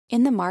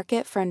In the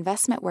market for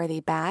investment-worthy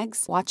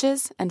bags,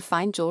 watches, and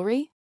fine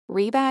jewelry,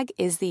 Rebag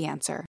is the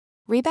answer.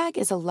 Rebag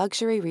is a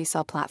luxury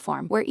resale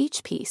platform where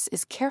each piece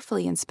is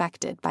carefully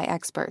inspected by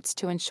experts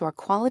to ensure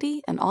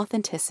quality and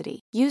authenticity.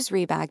 Use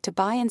Rebag to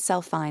buy and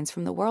sell finds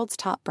from the world's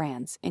top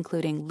brands,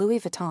 including Louis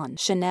Vuitton,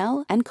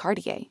 Chanel, and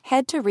Cartier.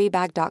 Head to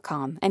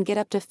Rebag.com and get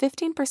up to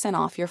 15%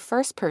 off your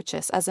first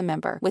purchase as a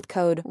member with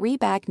code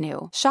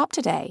REBAGNEW. Shop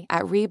today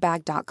at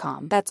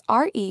Rebag.com. That's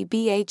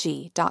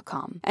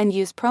REBAG.com. And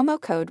use promo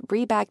code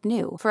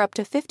REBAGNEW for up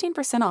to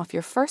 15% off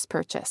your first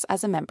purchase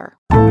as a member.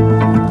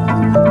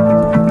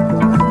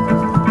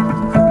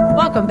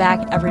 Welcome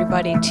back,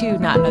 everybody, to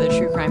Not Another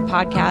True Crime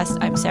Podcast.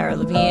 I'm Sarah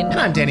Levine. And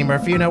I'm Danny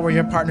Murphy. You know, we're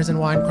your partners in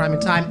wine, crime,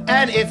 and time.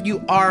 And if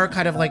you are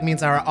kind of like me and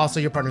Sarah, also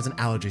your partners in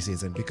allergy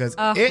season, because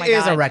it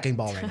is a wrecking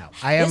ball right now.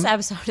 This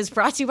episode is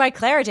brought to you by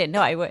Claritin.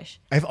 No, I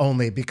wish. If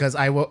only, because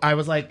I woke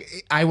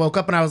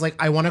up and I was like,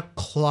 I want to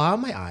claw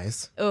my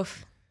eyes.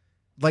 Oof.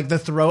 Like the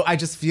throat, I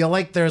just feel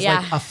like there's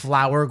like a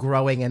flower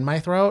growing in my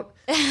throat.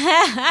 But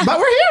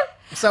we're here.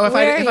 So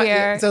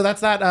so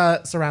that's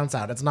that surround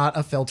sound. It's not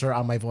a filter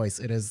on my voice.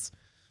 It is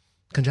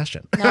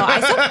congestion. No,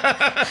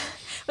 but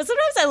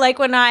sometimes I like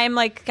when I'm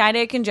like kind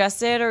of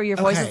congested or your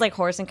voice is like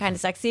hoarse and kind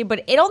of sexy,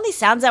 but it only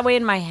sounds that way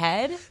in my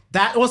head.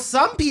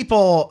 Some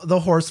people,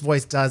 the hoarse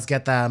voice does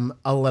get them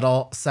a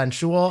little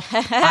sensual.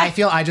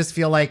 I just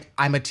feel like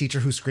I'm a teacher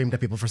who screamed at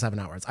people for 7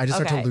 hours. I just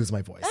start to lose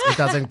my voice. It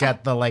doesn't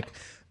get the like,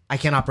 I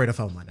can't operate a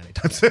phone line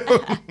anytime soon.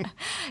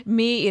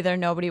 Me either.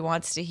 Nobody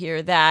wants to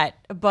hear that,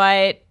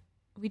 but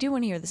we do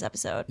want to hear this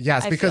episode.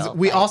 Yes, because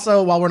we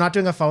also, while we're not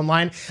doing a phone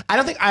line, I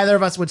don't think either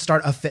of us would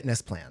start a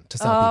fitness plan to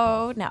sell people.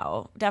 Oh,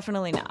 no,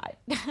 definitely not.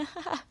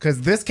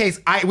 Because this case,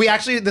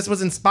 this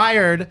was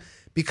inspired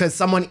because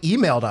someone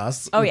emailed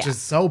us, which is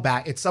so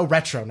back. It's so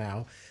retro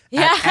now.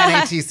 Yeah.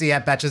 At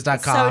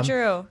natc@betches.com. So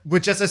true.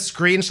 With just a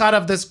screenshot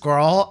of this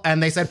girl,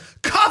 and they said,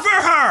 cover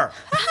her!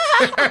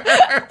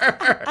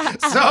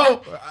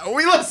 So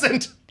we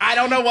listened. I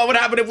don't know what would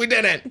happen if we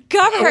didn't.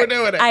 Cover her. We're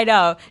doing it. I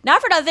know.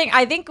 Not for nothing.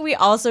 I think we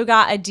also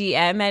got a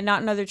DM at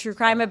Not Another True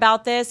Crime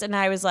about this, and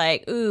I was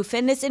like, ooh,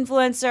 fitness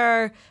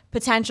influencer,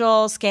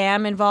 potential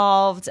scam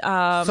involved.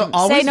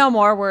 Say no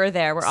more. We're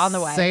there. We're on the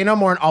way. Say no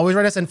more, and always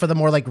write us in for the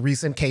more like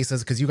recent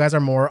cases, because you guys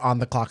are more on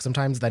the clock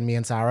sometimes than me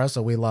and Sarah,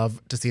 so we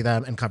love to see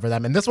them and cover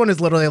them. And this one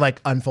is literally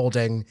like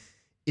unfolding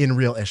in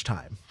real-ish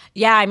time.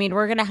 Yeah, I mean,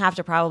 we're going to have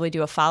to probably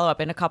do a follow-up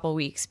in a couple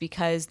weeks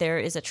because there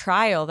is a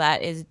trial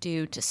that is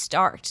due to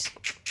start.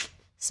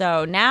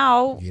 So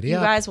now you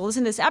guys will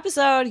listen to this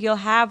episode. You'll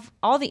have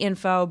all the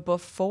info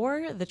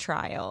before the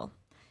trial.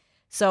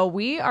 So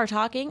we are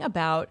talking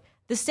about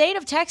the state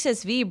of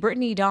Texas v.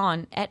 Brittany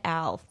Dawn et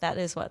al. That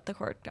is what the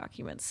court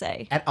documents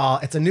say. Et al.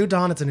 It's a new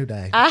dawn. It's a new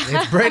day.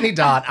 It's Brittany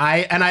Dawn.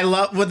 I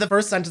love with the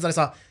first sentence that I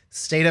saw,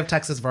 state of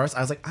Texas verse.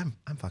 I was like, I'm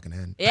fucking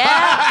in.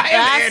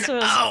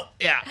 Yeah.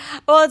 Yeah.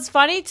 Well, it's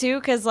funny too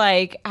because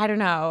like I don't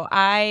know.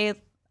 I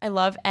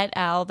love et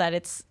al. That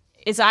it's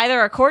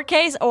either a court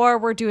case or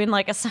we're doing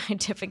like a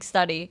scientific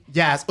study.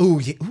 Yes. Ooh.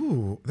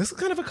 This is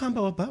kind of a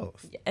combo of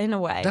both. In a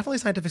way. Definitely a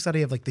scientific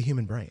study of like the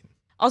human brain.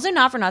 Also,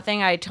 not for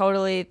nothing, I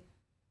totally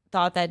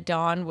thought that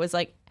Dawn was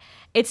like,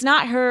 it's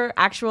not her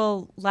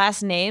actual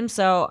last name,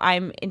 so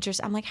I'm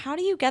interested. I'm like, how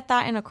do you get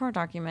that in a court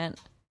document?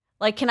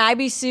 Like, can I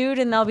be sued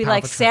and they'll be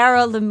like,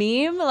 Sarah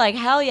Lamim? Like,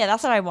 hell yeah,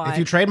 that's what I want. If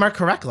you trademark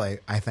correctly,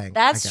 I think.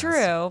 That's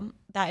true.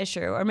 That is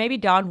true. Or maybe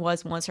Dawn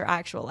was once her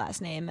actual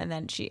last name and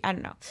then I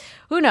don't know.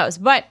 Who knows?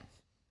 But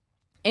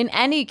in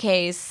any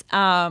case,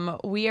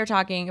 we are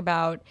talking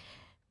about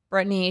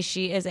Brittany.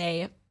 She is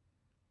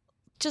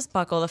just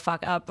buckle the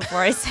fuck up before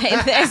I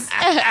say this.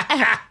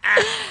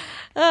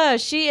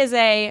 She is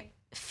a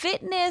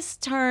fitness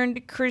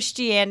turned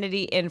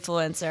Christianity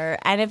influencer.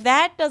 And if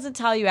that doesn't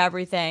tell you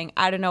everything,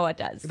 I don't know what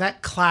does.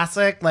 That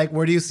classic, like,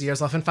 where do you see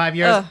yourself in 5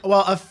 years?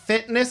 Well, a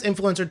fitness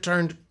influencer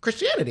turned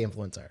Christianity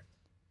influencer.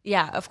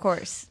 Yeah, of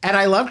course. And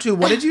I love to,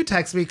 what did you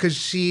text me? Because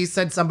she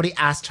said somebody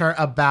asked her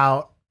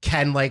about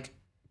can like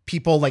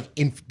people like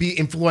be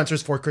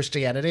influencers for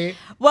Christianity.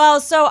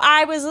 Well, so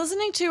I was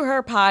listening to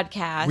her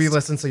podcast. We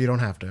listen so you don't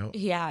have to.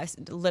 Yeah, I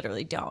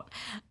literally don't.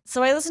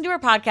 So I listened to her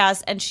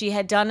podcast and she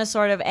had done a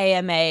sort of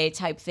AMA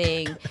type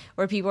thing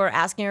where people were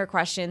asking her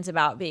questions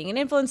about being an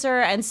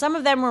influencer and some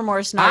of them were more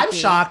snarky. I'm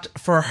shocked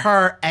for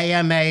her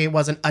AMA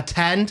wasn't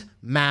attend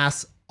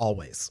mass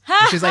always.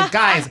 And she's like,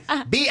 guys,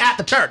 be at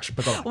the church.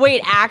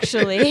 Wait,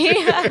 actually.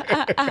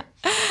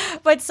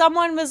 But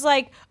someone was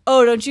like,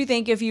 oh, don't you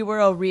think if you were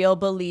a real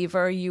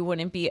believer, you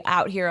wouldn't be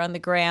out here on the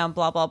gram,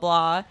 blah, blah,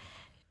 blah.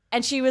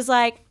 And she was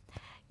like,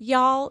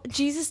 y'all,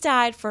 Jesus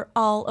died for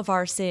all of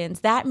our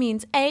sins. That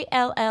means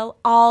ALL,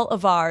 all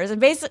of ours.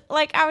 And basically,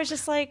 like, I was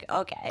just like,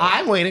 okay.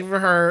 I'm waiting for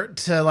her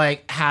to,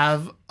 like,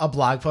 have a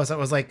blog post that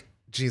was like,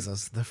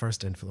 Jesus, the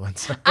first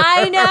influencer.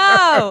 I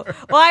know.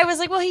 Well, I was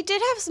like, well, he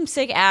did have some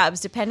sick abs,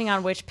 depending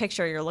on which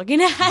picture you're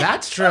looking at.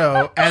 That's true.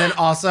 And then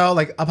also,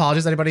 like,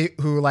 apologies to anybody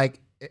who, like,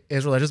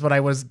 is religious, but I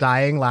was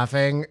dying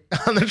laughing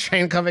on the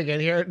train coming in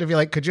here to be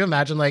like, could you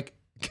imagine, like,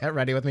 get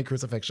ready with me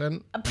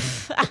crucifixion?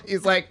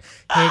 He's like,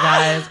 hey,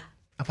 guys,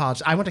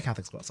 apologize. I went to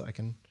Catholic school, so I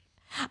can.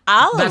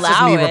 I'll That's allow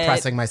just me it.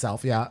 repressing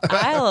myself. Yeah.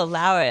 I'll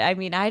allow it. I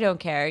mean, I don't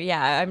care.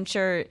 Yeah, I'm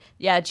sure.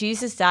 Yeah,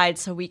 Jesus died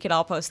so we could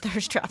all post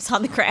thirst traps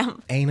on the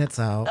gram. Ain't it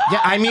so?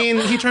 Yeah, I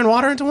mean, he turned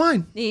water into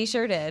wine. He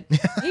sure did.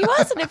 He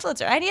was an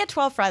influencer. And he had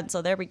 12 friends,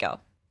 so there we go.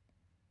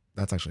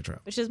 That's actually true.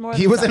 Which is more.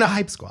 He was in a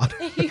hype squad.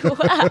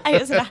 I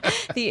was in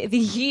the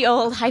ye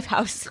old hype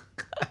house.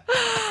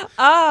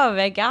 Oh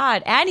my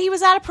God. And he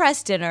was at a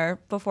press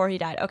dinner before he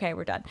died. Okay,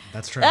 we're done.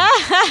 That's true.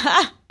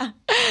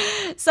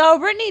 So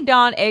Brittany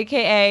Dawn,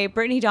 aka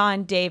Brittany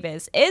Dawn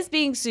Davis, is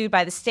being sued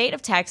by the state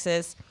of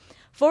Texas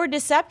for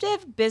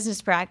deceptive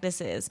business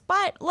practices.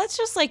 But let's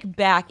just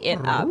back it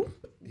up.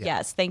 Yeah.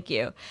 Yes, thank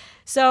you.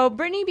 So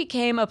Brittany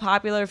became a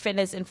popular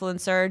fitness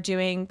influencer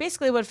doing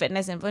basically what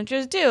fitness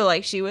influencers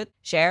do. She would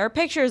share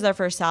pictures of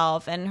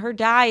herself and her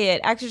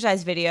diet,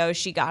 exercise videos.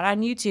 She got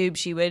on YouTube.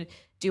 She would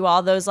do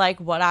all those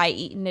what I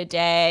eat in a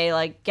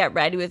day, get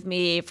ready with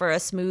me for a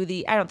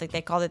smoothie. I don't think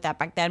they called it that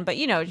back then, but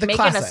the making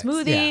classics, a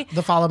smoothie. Yeah,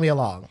 the follow me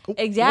along.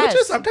 Exactly.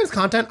 Which is sometimes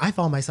content I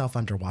follow myself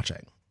under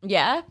watching.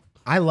 Yeah.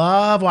 I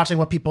love watching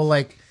what people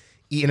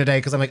eat in a day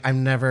because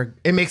I'm never,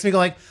 it makes me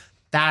go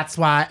that's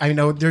why I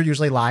know they're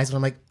usually lies,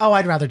 but I'm oh,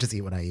 I'd rather just eat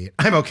what I eat.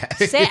 I'm okay.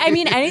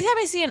 Anytime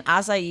I see an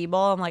acai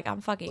bowl, I'm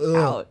I'm fucking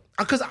out.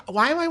 Because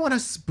why do I want to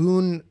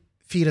spoon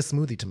feed a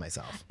smoothie to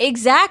myself?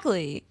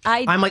 Exactly.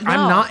 I'm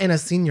not in a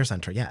senior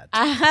center yet.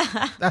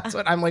 That's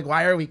what I'm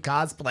why are we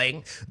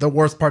cosplaying the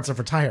worst parts of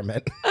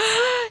retirement?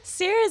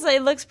 Seriously,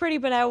 it looks pretty,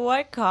 but at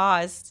what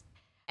cost?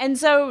 And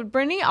so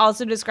Brittany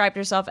also described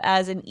herself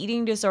as an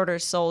eating disorder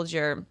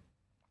soldier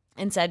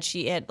and said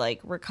she had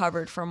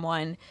recovered from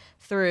one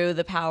through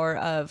the power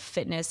of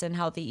fitness and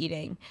healthy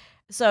eating.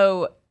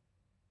 So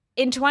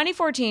in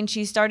 2014,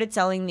 she started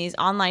selling these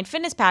online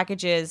fitness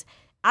packages,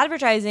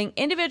 advertising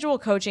individual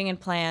coaching and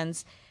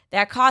plans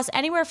that cost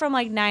anywhere from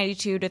 $92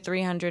 to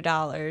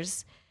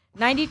 $300.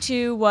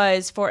 $92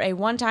 was for a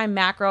one-time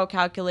macro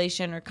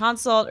calculation or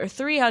consult, or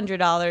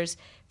 $300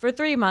 for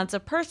 3 months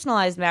of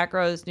personalized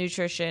macros,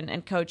 nutrition,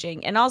 and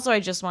coaching. And also, I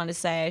just want to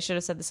say, I should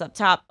have said this up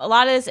top, a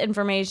lot of this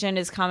information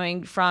is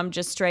coming from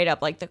just straight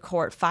up the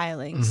court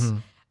filings.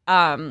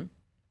 Mm-hmm.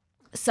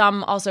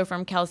 Some also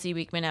from Kelsey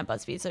Weekman at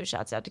BuzzFeed, so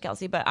shouts out to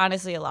Kelsey. But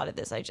honestly, a lot of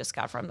this I just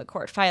got from the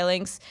court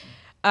filings.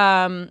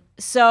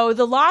 So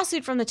the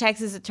lawsuit from the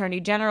Texas Attorney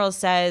General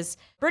says,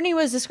 Brittany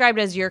was described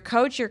as your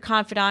coach, your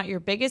confidant, your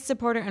biggest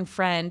supporter and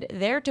friend,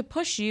 there to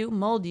push you,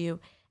 mold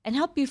you, and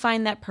help you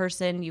find that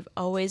person you've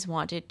always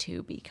wanted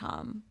to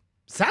become.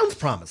 Sounds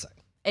promising.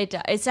 It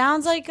does. It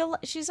sounds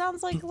she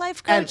sounds like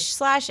life coach /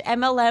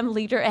 MLM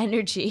leader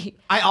energy.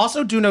 I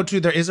also do know too,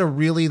 there is a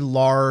really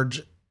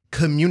large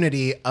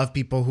community of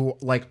people who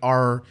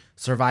are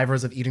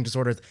survivors of eating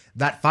disorders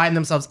that find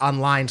themselves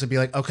online to be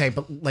okay,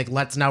 but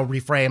let's now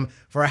reframe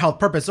for a health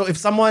purpose. So if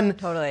someone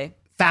totally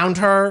found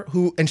her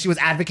and she was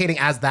advocating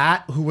as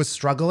that, who was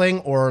struggling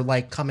or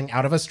coming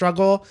out of a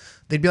struggle,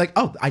 they'd be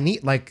oh, I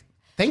need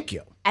thank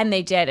you. And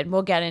they did, and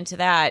we'll get into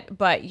that.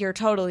 But you're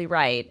totally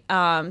right.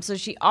 So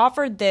she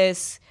offered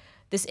this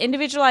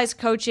individualized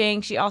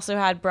coaching. She also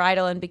had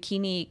bridal and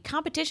bikini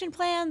competition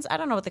plans. I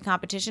don't know what the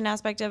competition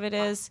aspect of it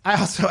is. I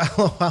also,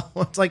 LOL,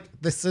 it's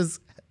this is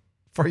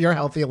for your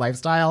healthy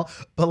lifestyle,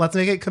 but let's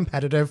make it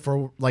competitive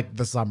for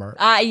the summer.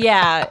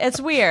 Yeah, it's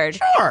weird.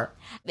 Sure.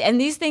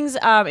 And these things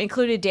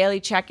included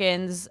daily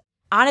check-ins.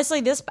 Honestly,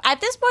 at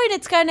this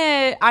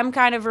point, I'm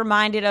kind of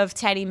reminded of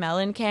Teddy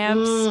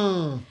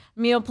Mellencamp's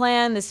meal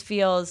plan. This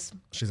feels...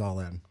 She's all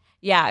in.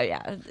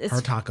 Yeah.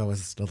 Her taco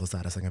is still the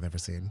saddest thing I've ever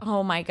seen.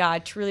 Oh my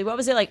God, truly. What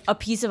was it, a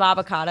piece of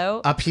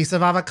avocado? A piece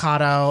of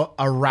avocado,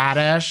 a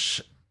radish,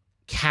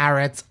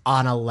 carrots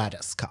on a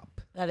lettuce cup.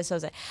 That is so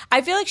sad.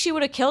 I feel she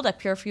would have killed at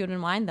Pure Food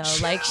and Wine, though.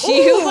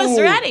 She was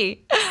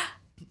ready.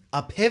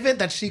 A pivot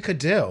that she could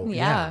do.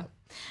 Yeah.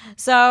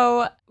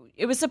 So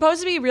it was supposed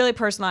to be really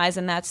personalized,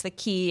 and that's the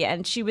key.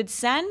 And she would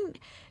send,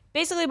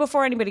 basically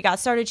before anybody got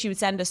started, she would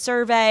send a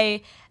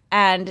survey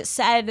and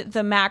said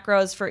the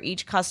macros for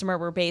each customer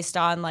were based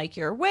on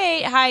your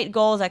weight, height,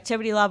 goals,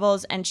 activity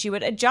levels, and she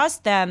would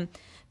adjust them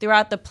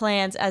throughout the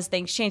plans as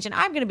things change. And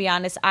I'm going to be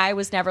honest, I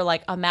was never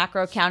a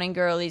macro counting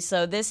girly.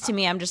 So this to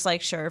me, I'm just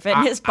sure,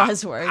 fitness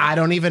buzzword. I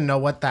don't even know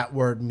what that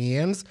word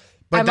means.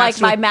 But I'm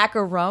my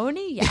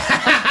macaroni?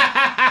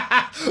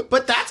 Yeah.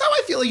 But that's how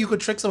I feel you could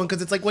trick someone,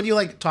 because it's when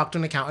you talk to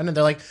an accountant and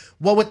they're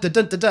well, with the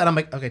dun-dun-dun, and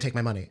I'm okay, take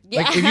my money.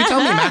 Yeah. If you tell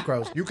me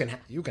macros, you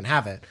can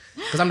have it,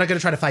 because I'm not going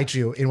to try to fight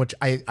you in which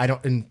I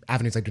don't, in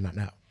avenues I do not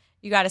know.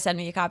 You got to send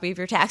me a copy of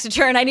your tax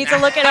return. I need to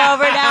look it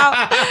over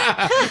now.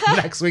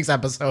 Next week's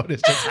episode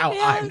is just how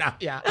I'm not.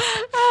 Yeah.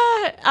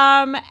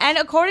 And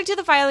according to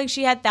the filing,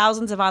 she had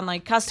thousands of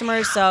online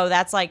customers. So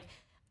that's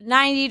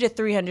 $90 to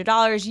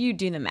 $300. You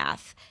do the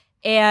math.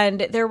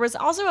 And there was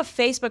also a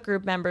Facebook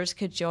group members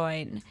could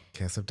join.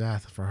 Kiss of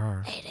death for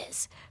her. It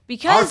is.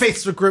 Because our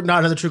Facebook group, not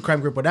another true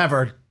crime group,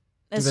 whatever.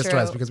 That's do this true.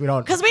 to us because we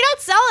don't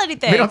sell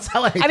anything. We don't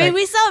sell anything. I mean,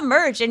 we sell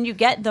merch and you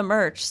get the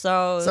merch.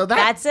 So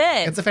that's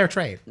it. It's a fair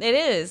trade. It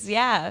is,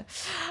 yeah.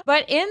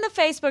 But in the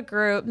Facebook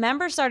group,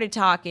 members started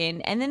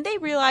talking, and then they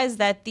realized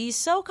that these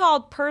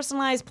so-called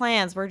personalized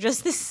plans were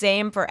just the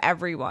same for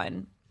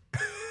everyone.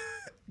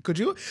 Could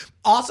you?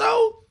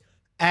 Also,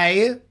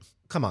 A,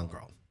 come on,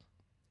 girl.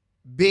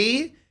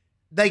 B,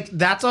 like,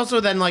 that's also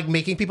then, like,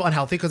 making people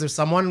unhealthy because if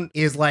someone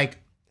is, like,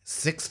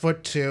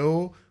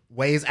 6'2",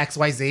 weighs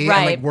XYZ, right,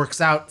 and, like,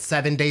 works out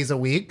 7 days a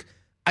week,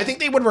 I think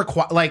they would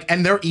require, like,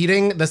 and they're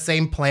eating the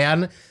same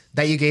plan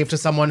that you gave to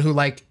someone who,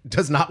 like,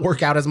 does not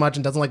work out as much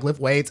and doesn't, like, lift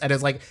weights and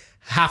is, like,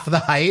 half the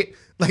height.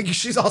 Like,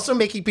 she's also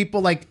making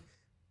people, like,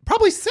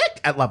 probably sick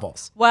at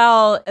levels.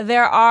 Well,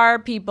 there are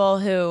people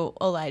who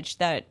allege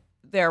that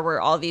there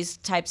were all these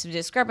types of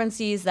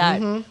discrepancies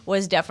that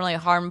was definitely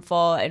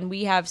harmful, and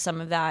we have some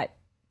of that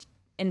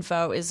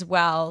info as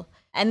well.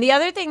 And the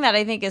other thing that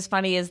I think is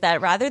funny is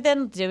that rather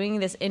than doing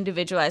this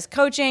individualized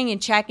coaching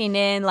and checking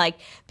in, like,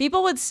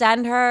 people would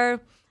send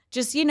her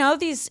just, you know,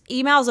 these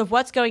emails of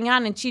what's going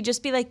on, and she'd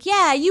just be like,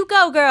 yeah, you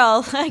go,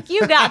 girl. Like,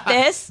 you got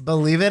this.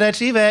 Believe it,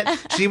 achieve it.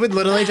 She would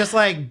literally just,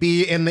 like,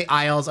 be in the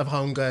aisles of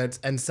Home Goods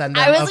and send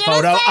them a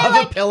photo of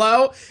a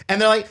pillow. And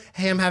they're like,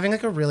 hey, I'm having,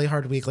 like, a really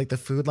hard week. Like, the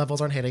food levels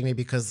aren't hitting me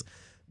because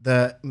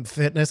the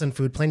fitness and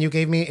food plan you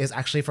gave me is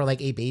actually for, like,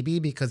 a baby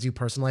because you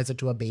personalize it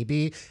to a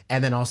baby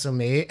and then also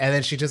me. And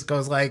then she just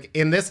goes, like,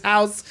 in this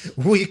house,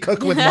 we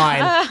cook with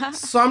wine.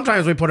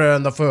 Sometimes we put it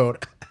in the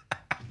food.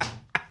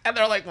 And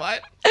they're like,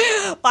 what?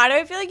 Why do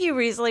I feel like you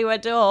recently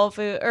went to Whole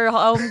Food or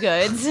Home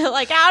Goods?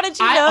 Like, how did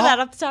you know that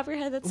off the top of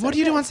your head? That's what do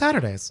you do on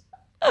Saturdays?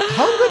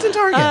 Home Goods and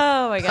Target.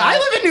 Oh my God. I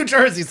live in New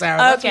Jersey, Sarah.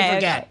 That's what you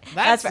forget. Okay.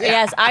 That's right.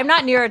 Yes, I'm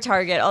not near a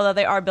Target, although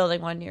they are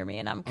building one near me,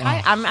 and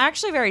I'm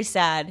actually very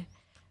sad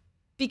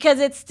because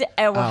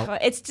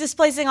it's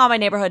displacing all my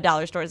neighborhood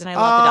dollar stores, and I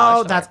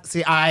love the dollar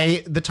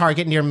store. The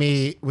Target near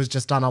me was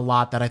just on a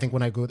lot that I think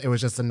when I go, it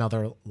was just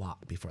another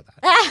lot before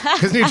that.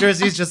 Because New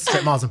Jersey's just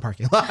strip malls and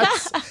parking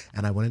lots,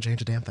 and I wouldn't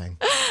change a damn thing.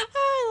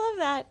 I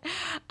love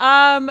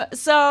that.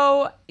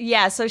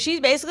 So she's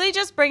basically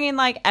just bringing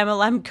like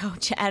MLM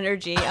coach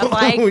energy of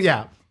like,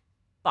 yeah,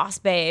 boss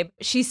babe.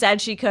 She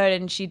said she could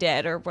and she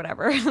did, or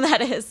whatever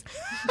that is.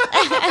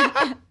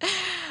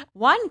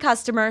 One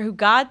customer who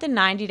got the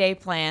 90-day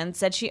plan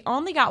said she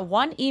only got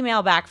one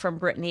email back from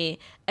Brittany.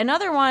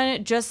 Another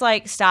one just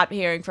like stopped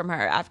hearing from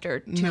her after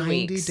 2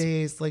 weeks. 90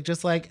 days. Like,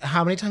 just like,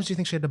 how many times do you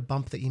think she had to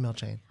bump the email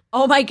chain?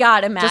 Oh my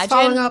God, imagine. Just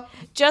following up.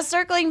 Just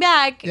circling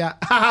back. Yeah.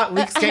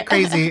 Weeks get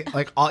crazy.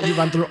 Like, you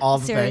run through all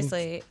the things.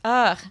 Seriously.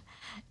 Ugh.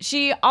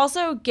 She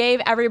also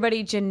gave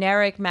everybody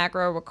generic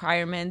macro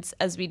requirements,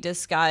 as we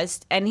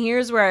discussed. And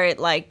here's where it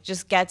like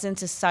just gets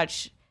into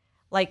such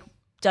like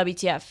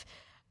WTF.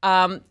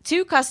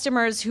 2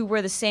 customers who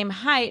were the same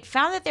height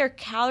found that their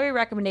calorie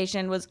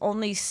recommendation was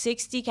only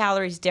 60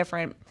 calories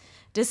different,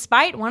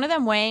 despite one of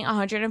them weighing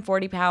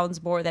 140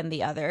 pounds more than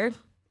the other.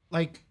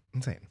 Like,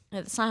 insane.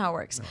 That's not how it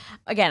works. No.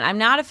 Again, I'm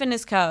not a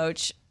fitness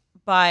coach,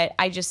 but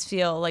I just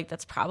feel like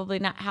that's probably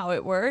not how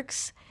it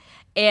works.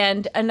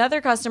 And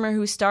another customer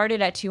who started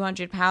at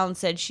 200 pounds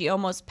said she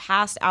almost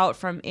passed out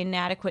from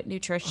inadequate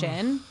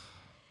nutrition.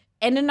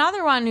 And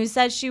another one who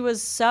said she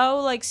was so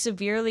like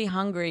severely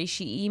hungry,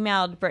 she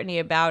emailed Brittany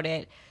about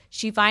it.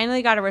 She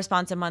finally got a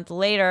response a month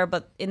later,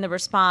 but in the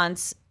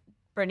response,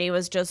 Brittany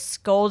was just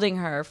scolding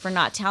her for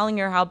not telling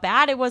her how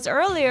bad it was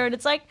earlier. And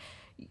it's like,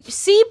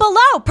 see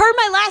below, per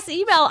my last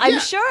email, I'm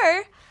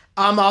sure.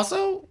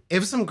 Also,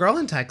 if some girl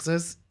in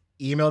Texas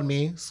emailed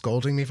me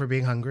scolding me for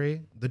being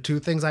hungry, the 2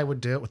 things I would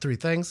do, 3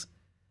 things,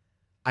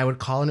 I would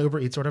call an Uber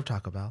Eats order of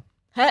Taco Bell.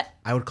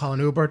 I would call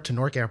an Uber to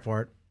Newark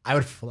Airport. I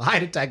would fly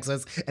to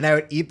Texas and I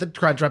would eat the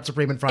Crunchwrap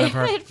Supreme in front of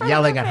her,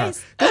 yelling at her.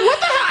 What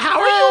the hell? How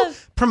are you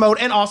promote?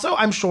 And also,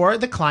 I'm sure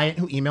the client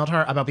who emailed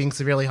her about being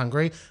severely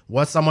hungry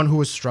was someone who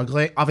was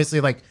struggling,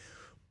 obviously, like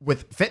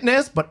with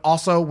fitness, but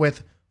also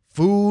with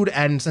food.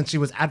 And since she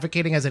was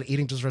advocating as an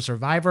eating disorder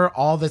survivor,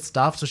 all this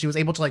stuff. So she was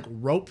able to like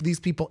rope these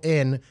people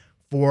in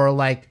for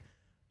like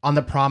on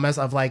the promise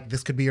of like,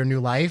 this could be your new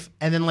life.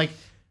 And then like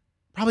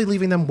probably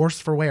leaving them worse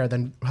for wear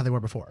than how they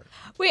were before.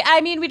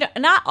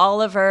 Not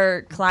all of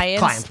her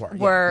clients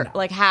were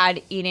like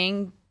had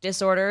eating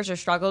disorders or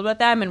struggled with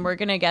them. And we're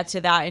going to get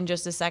to that in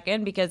just a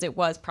second because it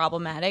was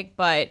problematic.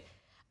 But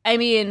I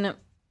mean,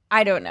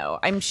 I don't know.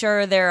 I'm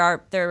sure there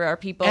are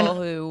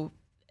people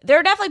there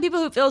are definitely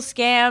people who feel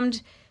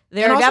scammed.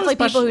 There are definitely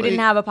people who didn't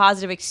have a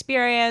positive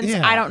experience.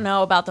 Yeah. I don't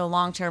know about the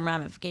long-term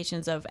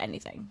ramifications of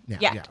anything.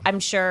 Yeah. I'm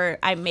sure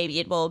maybe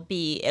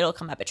it'll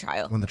come up at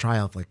trial. When the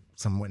trial, if like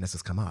some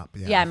witnesses come up.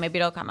 Yeah, maybe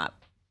it'll come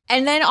up.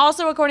 And then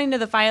also, according to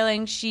the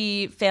filing,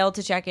 she failed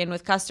to check in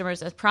with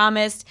customers as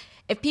promised.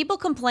 If people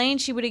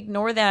complained, she would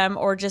ignore them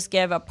or just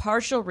give a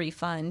partial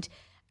refund.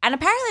 And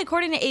apparently,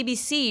 according to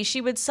ABC, she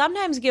would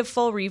sometimes give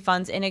full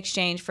refunds in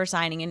exchange for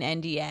signing an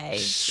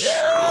NDA.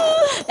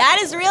 That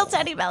is real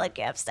Teddy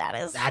Mellencamp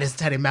status. That is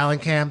Teddy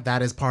Mellencamp.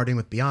 That is partying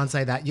with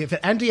Beyonce. That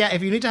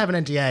if you need to have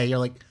an NDA, you're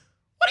like,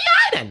 what are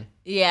you hiding?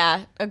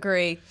 Yeah,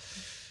 agree.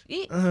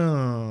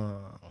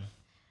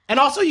 And And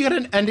also you get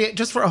an NDA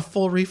just for a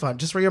full refund,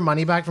 just for your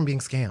money back from being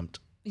scammed.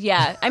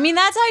 Yeah. I mean,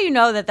 that's how you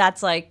know that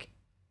that's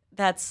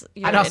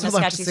you're I'd in a also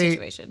love to sketchy see,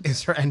 situation.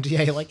 is her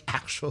NDA like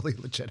actually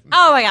legitimate?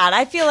 Oh my God.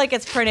 I feel like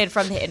it's printed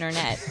from the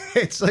internet.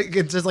 It's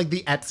just like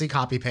the Etsy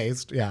copy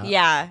paste. Yeah.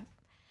 Yeah.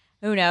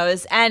 Who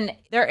knows? And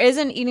there is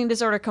an eating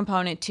disorder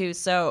component too.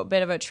 So a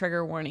bit of a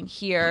trigger warning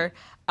here.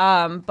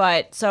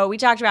 But so we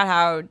talked about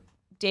how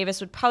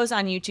Davis would post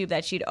on YouTube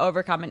that she'd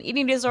overcome an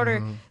eating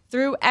disorder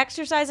through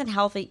exercise and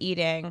healthy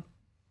eating.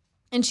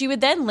 And she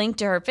would then link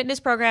to her fitness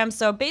program.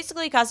 So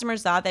basically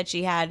customers thought that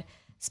she had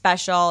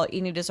special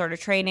eating disorder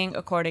training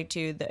according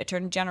to the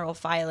Attorney General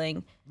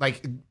filing.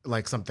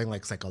 Like something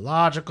like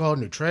psychological,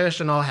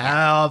 nutritional,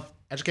 health,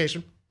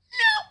 education.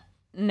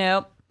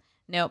 Nope.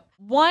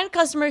 One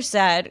customer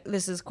said,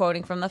 this is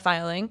quoting from the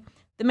filing,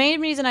 "The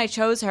main reason I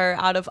chose her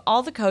out of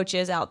all the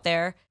coaches out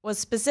there was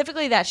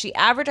specifically that she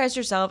advertised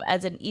herself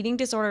as an eating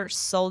disorder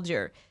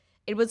soldier.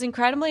 It was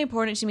incredibly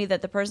important to me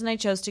that the person I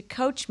chose to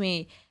coach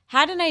me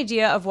had an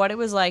idea of what it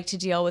was like to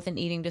deal with an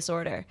eating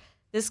disorder."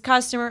 This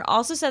customer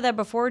also said that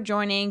before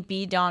joining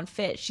Be Dawn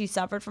Fit, she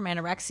suffered from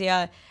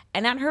anorexia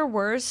and at her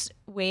worst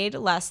weighed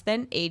less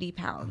than 80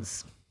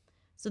 pounds.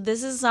 So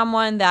this is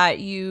someone that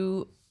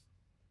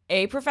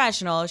a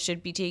professional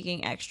should be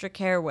taking extra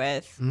care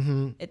with.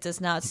 It does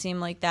not seem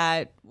like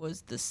that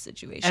was the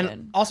situation.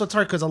 And also it's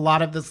hard because a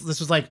lot of this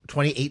was like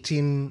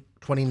 2018,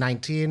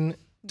 2019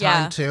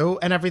 time too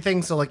and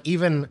everything. So like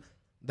even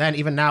then,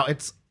 even now,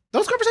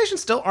 those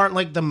conversations still aren't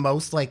like the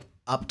most like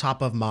up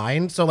top of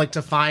mind. So like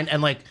to find,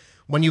 and like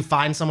when you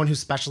find someone who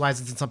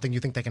specializes in something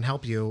you think they can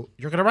help you,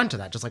 you're going to run to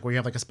that. Just like where you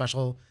have like a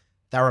special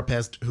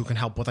therapist who can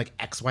help with like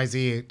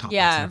XYZ topics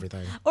and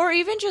everything. Or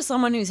even just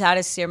someone who's had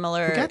a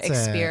similar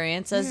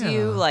experience as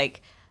you.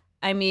 Like,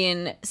 I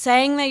mean,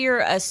 saying that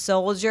you're a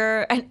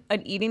soldier,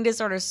 an eating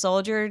disorder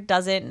soldier,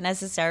 doesn't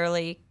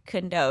necessarily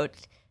connote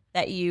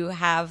that you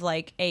have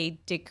like a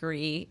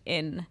degree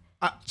in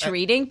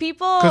treating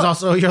people. Because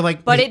also you're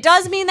like... But it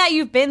does mean that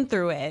you've been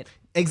through it.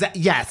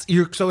 Exactly. Yes.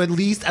 So at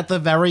least, at the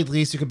very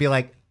least, you could be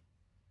like,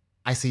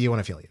 I see you and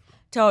I feel you.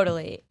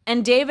 Totally.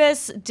 And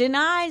Davis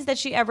denies that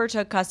she ever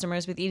took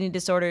customers with eating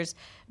disorders,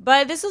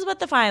 but this is what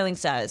the filing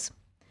says.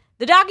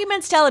 The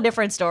documents tell a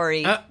different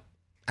story.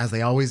 As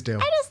they always do.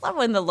 I just love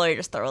when the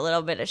lawyers throw a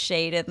little bit of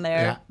shade in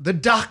there. Yeah. The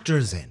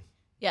doctor's in.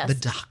 Yes. The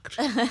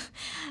doctor.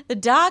 The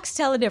docs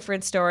tell a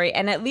different story,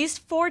 and at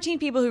least 14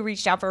 people who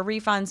reached out for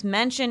refunds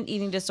mentioned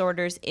eating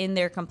disorders in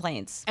their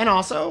complaints. And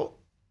also,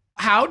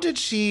 how did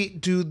she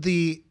do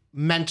the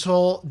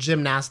mental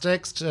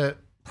gymnastics to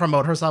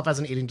promote herself as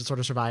an eating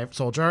disorder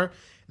soldier, and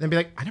then be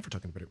like, I never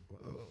took anybody.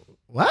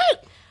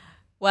 What?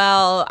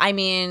 Well, I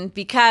mean,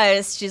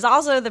 because she's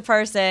also the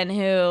person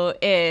who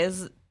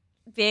is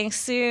being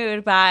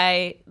sued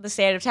by the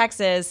state of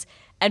Texas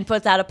and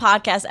puts out a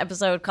podcast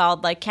episode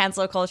called like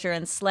Cancel Culture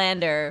and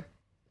Slander.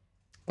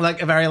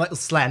 Like a very like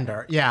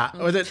slander. Yeah.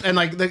 And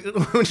like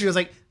when she was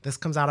like, this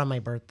comes out on my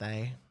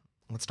birthday.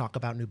 Let's talk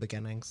about new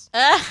beginnings.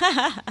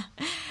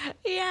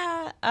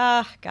 Yeah.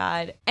 Oh,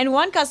 God. And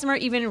one customer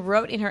even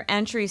wrote in her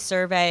entry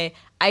survey,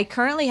 I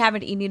currently have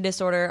an eating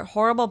disorder,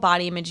 horrible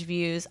body image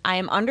views. I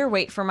am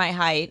underweight for my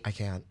height. I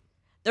can't.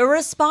 The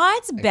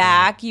response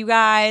back, you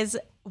guys,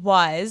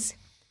 was,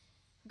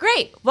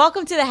 great.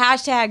 Welcome to the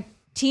hashtag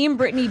Team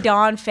Brittany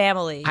Dawn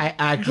family.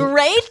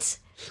 Great.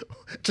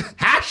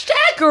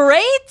 Hashtag?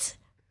 Great.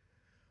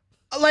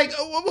 Like,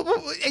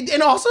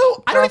 and also,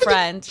 I don't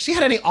think she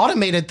had any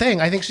automated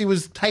thing. I think she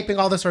was typing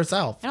all this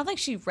herself. I don't think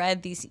she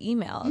read these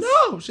emails.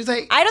 No, she's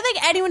like, I don't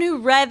think anyone who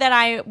read that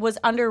I'm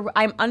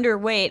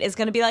underweight is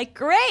going to be like,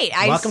 great.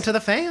 Welcome to the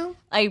fam.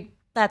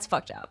 That's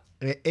fucked up.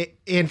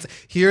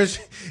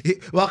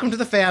 Welcome to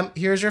the fam.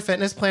 Here's your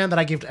fitness plan that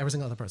I give to every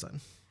single other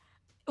person.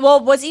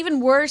 Well, what's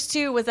even worse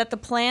too was that the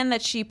plan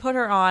that she put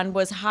her on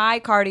was high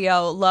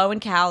cardio, low in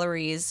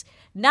calories,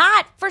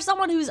 not for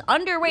someone who's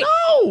underweight.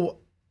 No.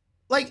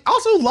 Like,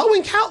 also low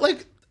in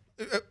like,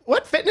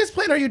 what fitness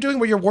plan are you doing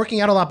where you're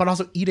working out a lot, but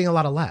also eating a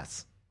lot of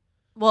less?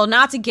 Well,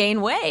 not to gain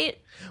weight.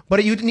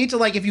 But you need to,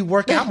 like, if you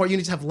work out more, you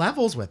need to have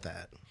levels with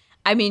it.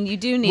 I mean, you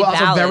do need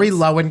balance. Also very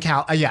low in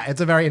yeah,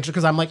 it's a very interesting,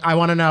 because I'm like, I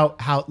want to know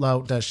how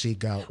low does she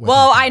go with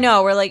I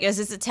know. We're like, is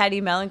this a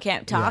Teddy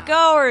Mellencamp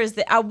taco, or is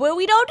it, well,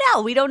 we don't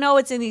know. We don't know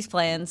what's in these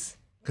plans.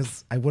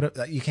 Because I would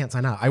have, you can't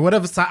sign up. I would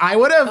have,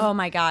 oh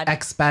my God,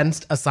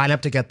 expensed a sign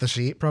up to get the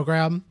sheet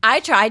program. I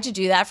tried to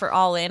do that for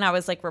All In. I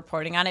was like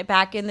reporting on it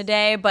back in the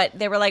day, but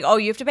they were like, oh,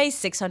 you have to pay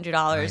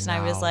 $600. And I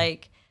was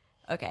like,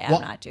 okay,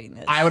 I'm not doing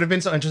this. I would have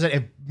been so interested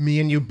if me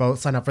and you both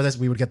signed up for this,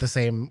 we would get the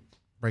same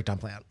breakdown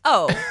plan.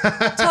 Oh,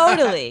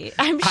 totally.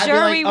 I'm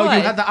sure we would. Oh,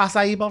 you had the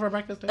acai bowl for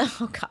breakfast?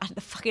 Oh God,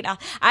 the fucking,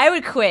 I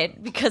would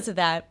quit because of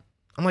that.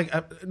 I'm like,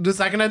 the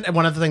second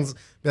one of the things,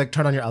 be like,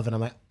 turn on your oven. I'm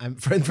like,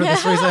 for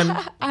this reason,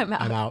 I'm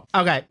out.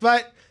 Okay,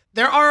 but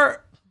there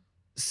are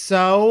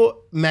so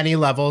many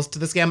levels to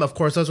the scam. Of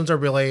course, those ones are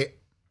really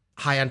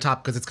high on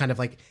top because it's kind of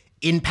like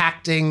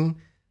impacting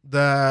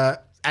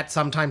at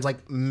sometimes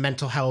like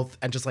mental health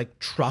and just like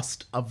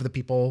trust of the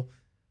people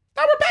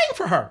that were paying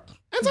for her.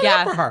 And can't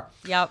sign up for her.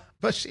 Yep.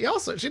 But she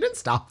didn't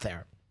stop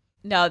there.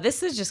 No,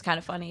 this is just kind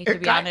of funny, to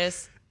be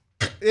honest.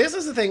 This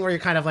is the thing where you're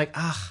kind of like,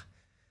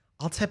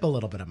 I'll tip a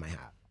little bit of my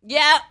hat.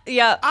 Yeah.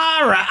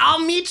 All right,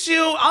 I'll meet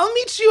you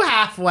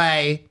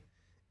halfway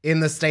in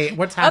the state.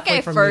 What's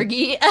halfway from Fergie.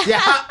 me?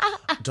 Yeah.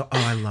 Oh,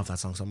 I love that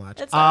song so much.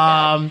 It's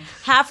so good.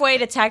 Halfway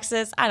to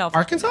Texas. I don't.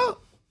 Arkansas.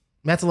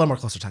 That's a little more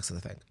closer to Texas,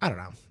 I think. I don't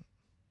know.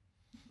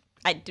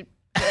 I do.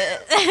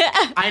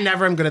 I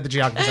never am good at the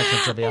geography section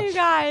of trivia. You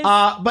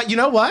guys. But you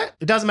know what?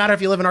 It doesn't matter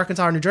if you live in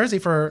Arkansas or New Jersey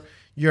for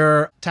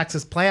your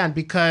Texas plan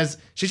because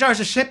she charged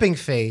a shipping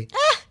fee,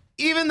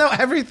 even though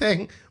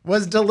everything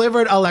was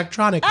delivered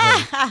electronically.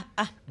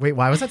 Wait,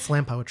 why was that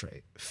slam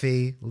poetry?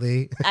 Fee,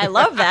 Lee. I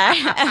love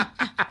that.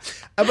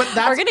 But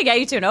we're going to get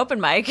you to an open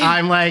mic.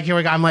 I'm like, here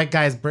we go. I'm like,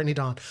 guys, Brittany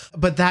Dawn.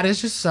 But that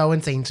is just so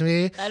insane to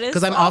me. That is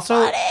because so I'm also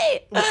funny.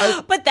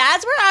 But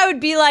that's where I would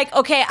be like,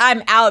 okay,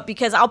 I'm out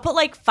because I'll put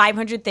like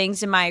 500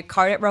 things in my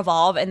cart at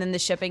Revolve and then the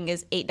shipping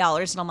is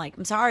 $8 and I'm like,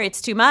 I'm sorry,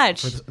 it's too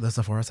much. For the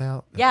Sephora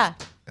sale? Yeah.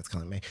 It's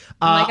killing me.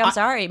 I'm like, I'm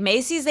sorry.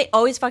 Macy's, they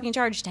always fucking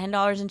charge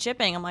 $10 in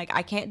shipping. I'm like,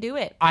 I can't do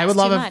it. I would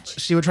love if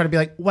she would try to be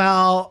like,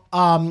 well,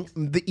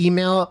 the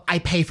email, I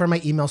pay for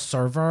my email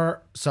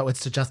server, so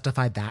it's to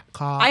justify that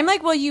cost. I'm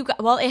like,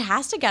 well, it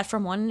has to get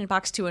from one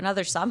inbox to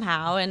another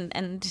somehow,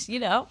 and you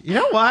know. You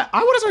know what? I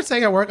want to start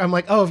saying at work, I'm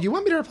like, oh, if you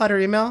want me to reply to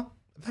your email,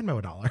 Venmo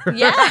 $1.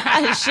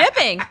 Yeah,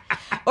 shipping.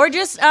 Or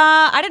just,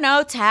 I don't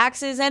know,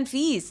 taxes and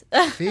fees.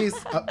 Fees?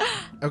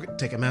 Okay,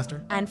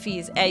 Ticketmaster. And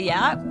fees,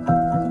 yeah.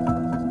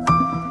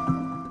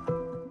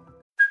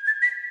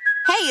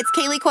 Hey, it's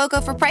Kaylee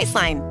Cuoco for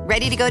Priceline.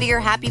 Ready to go to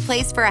your happy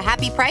place for a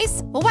happy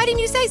price? Well, why didn't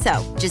you say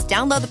so? Just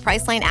download the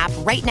Priceline app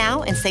right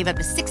now and save up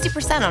to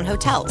 60% on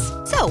hotels.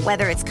 So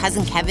whether it's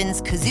Cousin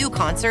Kevin's Kazoo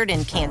Concert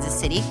in Kansas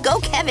City,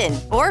 go Kevin,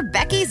 or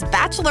Becky's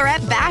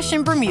Bachelorette Bash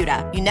in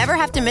Bermuda, you never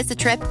have to miss a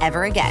trip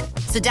ever again.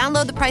 So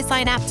download the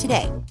Priceline app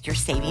today. Your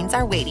savings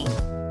are waiting.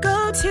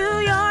 Go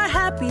to your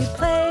happy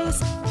place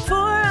for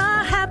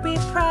a happy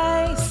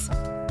price.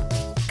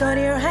 Go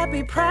to your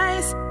happy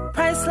price,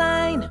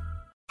 Priceline.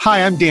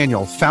 Hi, I'm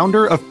Daniel,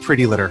 founder of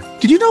Pretty Litter.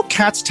 Did you know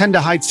cats tend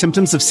to hide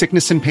symptoms of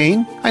sickness and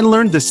pain? I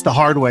learned this the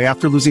hard way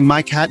after losing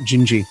my cat,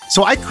 Gingy.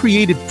 So I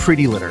created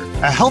Pretty Litter,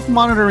 a health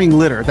monitoring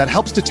litter that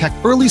helps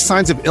detect early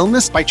signs of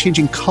illness by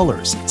changing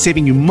colors,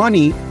 saving you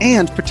money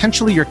and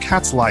potentially your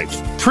cat's life.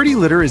 Pretty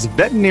Litter is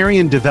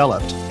veterinarian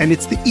developed, and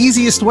it's the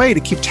easiest way to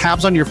keep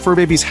tabs on your fur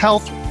baby's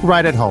health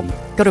right at home.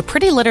 Go to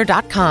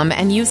prettylitter.com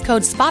and use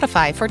code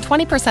SPOTIFY for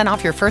 20%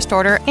 off your first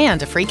order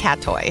and a free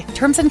cat toy.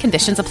 Terms and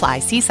conditions apply.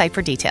 See site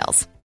for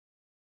details.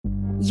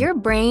 Your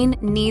brain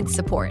needs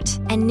support,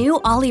 and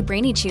new Ollie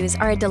Brainy Chews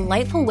are a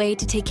delightful way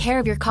to take care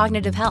of your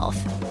cognitive health.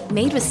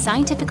 Made with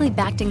scientifically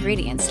backed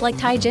ingredients like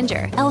Thai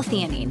ginger,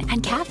 L-theanine,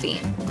 and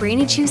caffeine,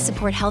 Brainy Chews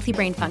support healthy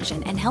brain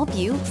function and help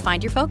you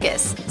find your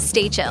focus,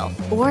 stay chill,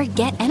 or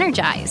get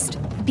energized.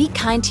 Be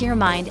kind to your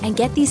mind and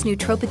get these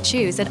nootropic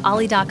chews at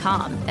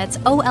ollie.com. That's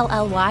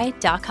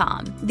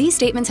OLLY.com. These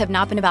statements have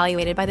not been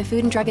evaluated by the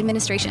Food and Drug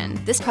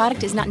Administration. This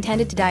product is not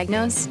intended to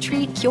diagnose,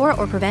 treat, cure,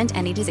 or prevent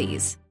any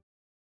disease.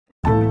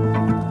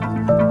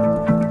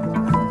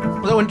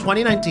 So in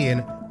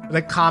 2019,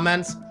 the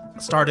comments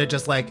started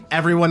just like,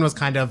 everyone was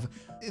kind of,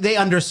 they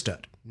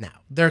understood now.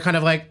 They're kind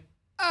of like,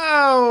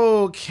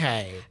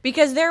 okay.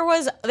 Because there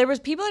was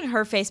people in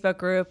her Facebook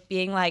group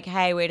being like,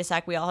 hey, wait a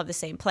sec, we all have the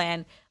same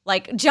plan.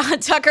 Like,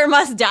 John Tucker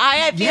must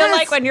die, I feel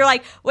like, when you're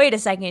like, wait a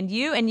second,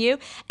 you and you.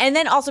 And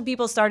then also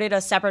people started a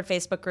separate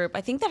Facebook group,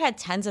 I think that had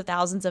tens of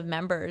thousands of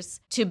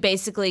members, to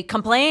basically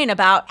complain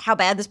about how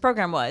bad this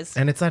program was.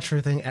 And it's that true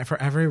thing.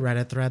 For every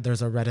Reddit thread,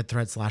 there's a Reddit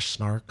thread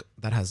 /snark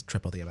that has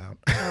triple the amount.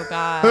 Oh,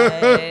 God.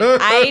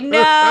 I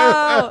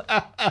know.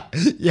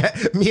 Yeah,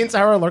 me and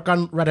Sarah lurk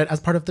on Reddit as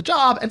part of the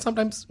job, and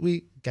sometimes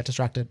we get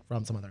distracted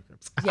from some other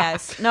groups.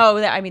 Yes. No,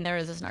 I mean, there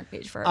is a snark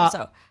page for her,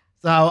 so...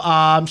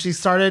 So she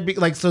started,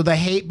 so the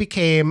hate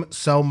became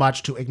so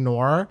much to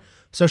ignore.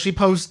 So she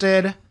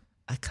posted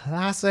a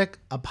classic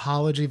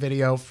apology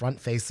video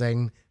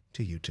front-facing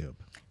to YouTube.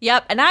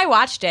 Yep, and I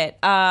watched it.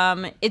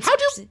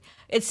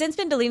 It's since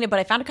been deleted, but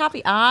I found a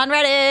copy on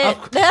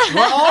Reddit.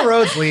 Well, all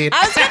roads lead.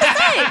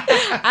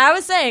 I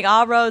was saying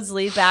all roads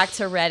lead back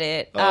to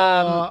Reddit.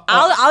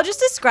 I'll just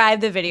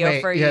describe the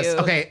video for you.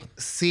 Okay,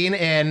 scene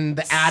in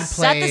the ad plays.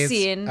 Set the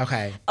scene.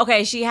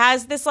 Okay, she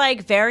has this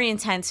like very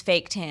intense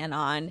fake tan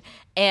on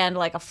and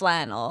like a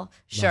flannel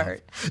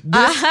shirt.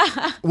 This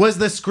was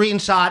the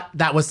screenshot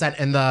that was sent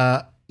in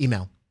the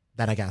email,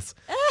 that I guess.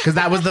 Because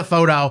that was the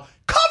photo.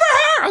 Cover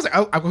her! I was like,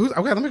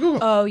 okay, let me Google.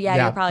 Oh, yeah,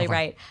 you're probably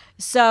right.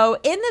 So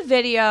in the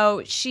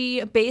video,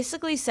 she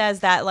basically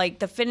says that like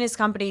the fitness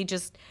company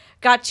just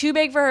got too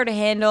big for her to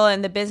handle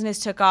and the business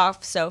took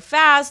off so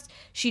fast,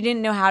 she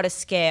didn't know how to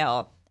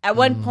scale. At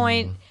one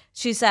point,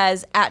 she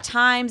says, at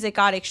times it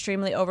got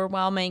extremely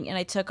overwhelming and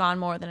I took on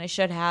more than I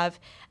should have.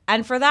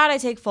 And for that, I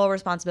take full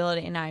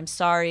responsibility and I'm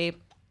sorry.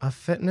 A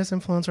fitness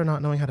influencer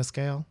not knowing how to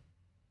scale?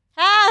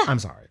 I'm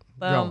sorry.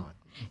 Boom.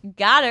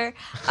 Got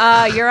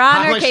her. Your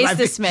Honor, case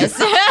dismissed.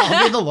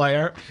 I'll be the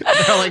lawyer.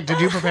 They're like, did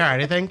you prepare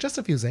anything? Just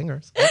a few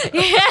zingers.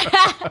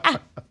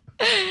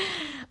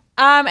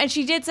 And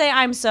she did say,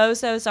 I'm so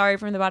sorry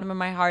from the bottom of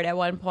my heart at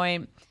one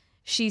point.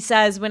 She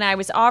says, when I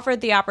was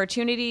offered the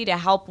opportunity to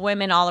help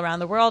women all around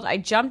the world, I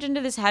jumped into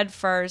this head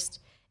first,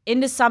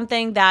 into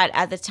something that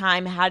at the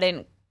time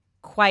hadn't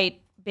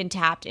quite been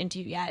tapped into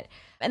yet.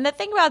 And the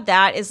thing about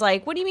that is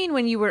like, what do you mean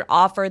when you were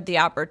offered the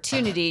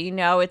opportunity? You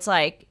know, it's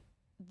like,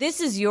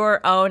 this is your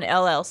own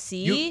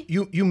LLC.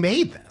 You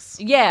made this.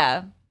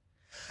 Yeah.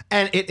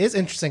 And it is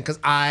interesting because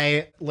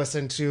I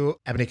listened to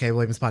Ebony K.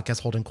 Williams' podcast,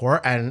 Holding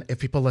Court. And if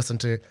people listen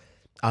to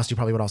us, you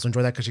probably would also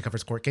enjoy that because she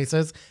covers court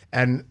cases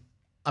and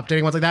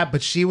updating ones like that.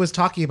 But she was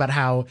talking about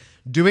how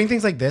doing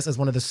things like this is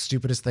one of the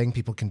stupidest things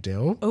people can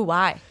do. Oh,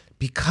 why?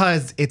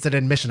 Because it's an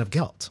admission of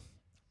guilt.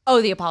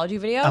 Oh, the apology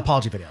video?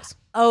 Apology videos.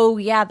 Oh,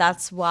 yeah,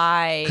 that's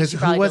why. Because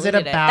who was it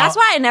about? That's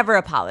why I never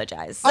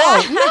apologize.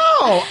 Oh,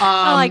 no.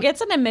 I'm like,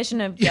 it's an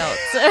admission of guilt.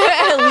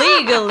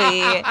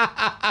 Legally.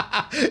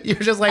 You're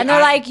just like... And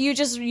they're like,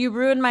 you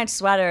ruined my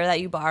sweater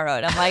that you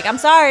borrowed. I'm like, I'm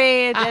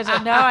sorry.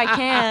 No, I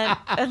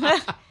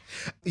can't.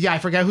 Yeah, I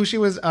forget who she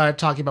was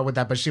talking about with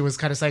that, but she was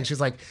kind of saying,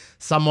 she's like,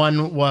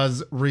 someone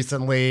was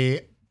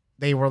recently,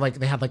 they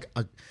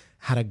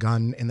had a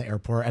gun in the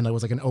airport and it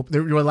was like you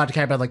were allowed to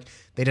carry, but like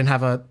they didn't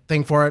have a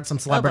thing for it, some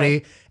celebrity.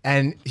 Okay.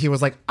 And he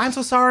was like, I'm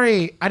so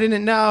sorry, I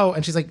didn't know.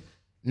 And she's like,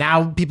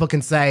 now people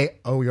can say,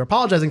 oh, you're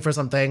apologizing for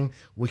something,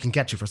 we can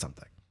get you for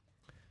something.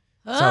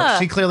 So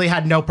she clearly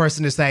had no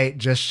person to say,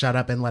 just shut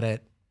up and let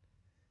it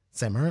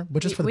simmer,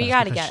 which is for the best. We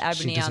got to get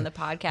Ebony on the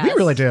podcast. We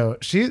really do.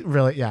 She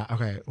really, yeah,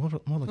 okay.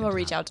 We'll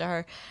reach out to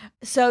her.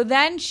 So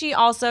then she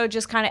also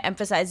just kind of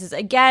emphasizes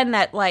again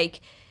that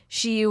like,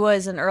 she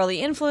was an early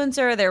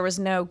influencer. There was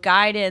no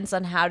guidance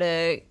on how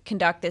to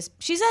conduct this.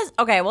 She says,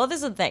 okay, well,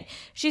 this is the thing.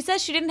 She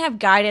says she didn't have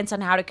guidance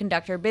on how to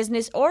conduct her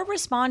business or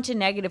respond to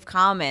negative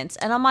comments.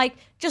 And I'm like,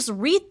 just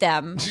read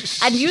them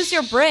and use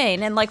your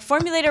brain and like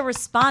formulate a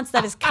response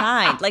that is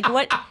kind. Like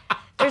what,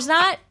 there's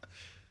not,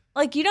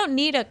 like you don't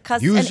need an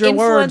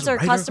influencer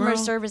customer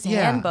service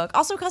handbook.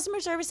 Also, customer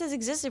service has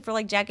existed for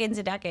like decades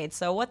and decades.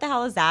 So what the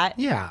hell is that?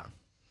 Yeah.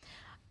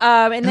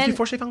 And then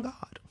before she found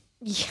God.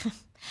 Yeah.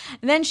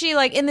 And then she,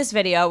 like, in this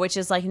video, which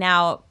is, like,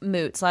 now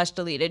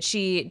moot/deleted,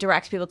 she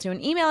directs people to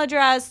an email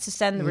address to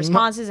send the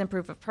responses and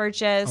proof of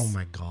purchase. Oh,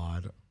 my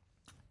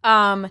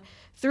God.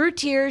 Through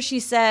tears, she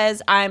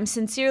says, I'm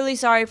sincerely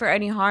sorry for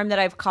any harm that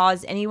I've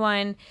caused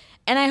anyone,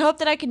 and I hope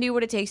that I can do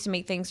what it takes to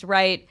make things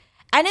right.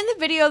 And in the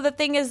video, the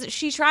thing is,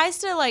 she tries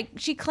to, like,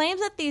 she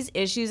claims that these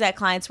issues that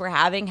clients were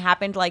having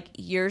happened, like,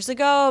 years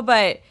ago,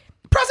 but...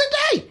 present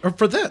day or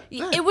for this.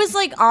 It was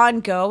like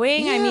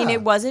ongoing. Yeah. I mean,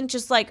 it wasn't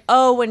just like,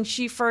 oh, when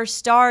she first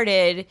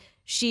started,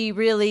 she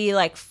really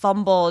like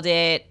fumbled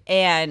it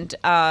and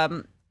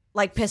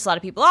like pissed a lot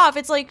of people off.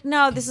 It's like,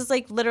 no, this is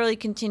like literally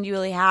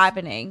continually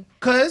happening.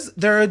 Because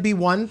there would be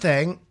one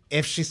thing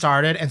if she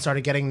started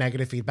getting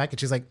negative feedback and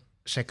she's like,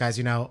 shit, guys,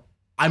 you know,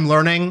 I'm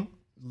learning.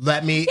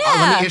 Let me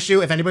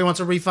issue if anybody wants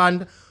a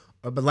refund,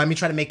 but let me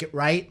try to make it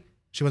right.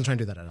 She wasn't trying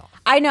to do that at all.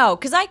 I know,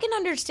 because I can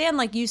understand,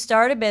 like, you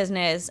start a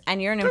business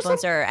and you're an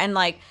influencer, and,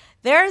 like,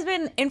 there's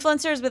been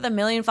influencers with 1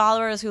 million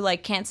followers who,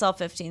 like, can't sell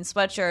 15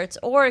 sweatshirts,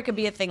 or it could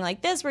be a thing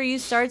like this where you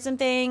start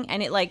something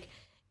and it, like,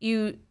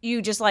 you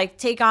just, like,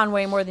 take on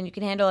way more than you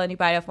can handle and you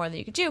bite off more than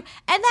you can chew.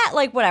 And that,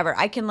 like, whatever,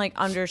 I can, like,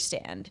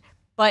 understand.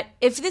 But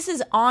if this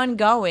is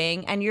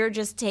ongoing and you're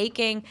just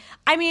taking,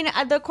 I mean,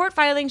 the court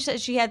filing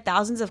says she had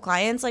thousands of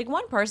clients. Like,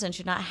 one person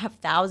should not have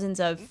thousands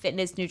of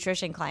fitness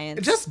nutrition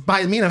clients. Just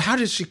by mean of how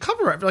did she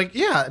cover it? Like,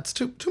 yeah, it's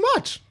too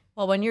much.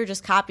 Well, when you're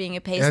just copying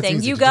and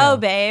pasting, you go,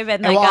 babe,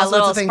 and like a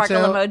little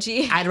sparkle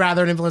emoji. I'd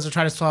rather an influencer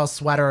try to sell a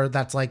sweater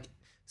that's like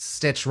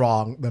stitched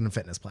wrong than a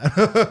fitness plan.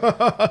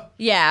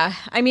 Yeah.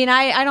 I mean,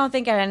 I don't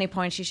think at any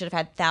point she should have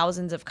had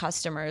thousands of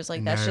customers.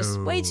 Like, that's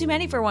just way too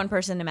many for one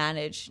person to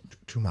manage.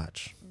 Too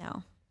much.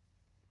 No.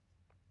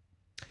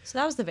 So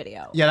that was the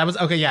video. Yeah, that was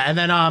okay. Yeah, and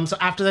then so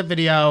after the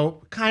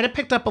video, kind of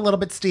picked up a little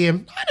bit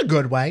steam, not in a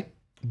good way,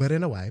 but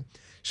in a way.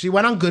 She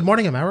went on Good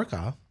Morning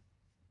America.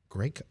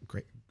 Great.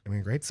 I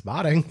mean, great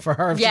spotting for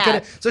her.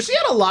 Yeah. So she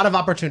had a lot of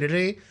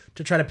opportunity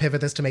to try to pivot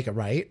this to make it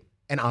right,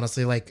 and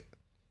honestly, like,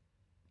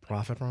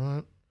 profit from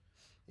it.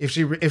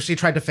 If she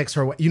tried to fix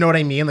her, you know what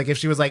I mean? Like, if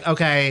she was like,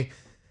 okay,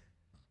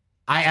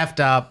 I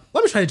effed up,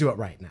 let me try to do it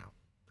right now.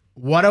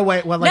 What a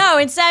way. No,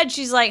 instead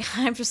she's like,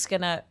 I'm just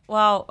gonna,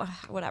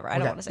 whatever. I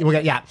don't want to say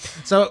that. Yeah.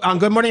 So on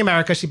Good Morning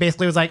America, she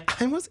basically was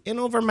like, I was in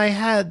over my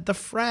head, the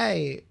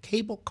fray,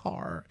 cable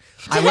car.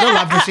 I would have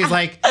loved her. She's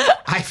like,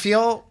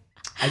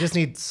 I just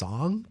need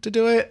song to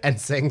do it, and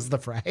sings the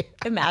fray.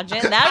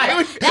 Imagine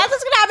that. That's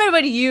what's gonna happen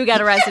when you get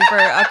arrested for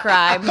a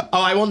crime.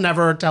 Oh, I will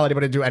never tell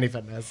anybody to do any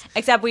fitness.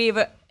 Except we've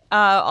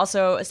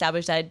also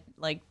established that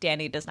like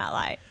Danny does not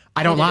lie.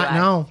 I don't lie.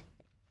 No.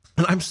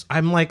 And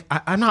I'm like,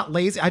 I'm not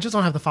lazy. I just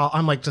don't have the file.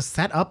 I'm like, just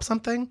set up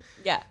something.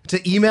 Yeah.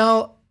 To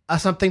email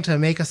something to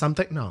make a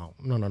something. No.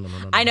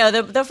 I know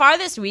the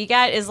farthest we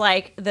get is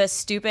like the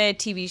stupid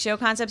TV show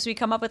concepts we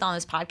come up with on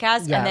this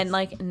podcast and then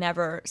like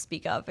never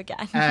speak of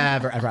again.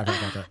 Ever.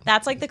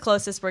 That's like the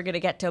closest we're going to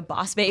get to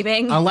boss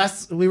babing.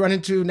 Unless we run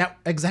into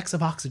execs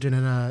of Oxygen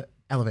in a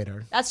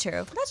elevator. That's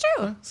true.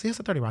 See us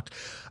at 30 Rock.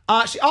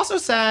 She also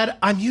said,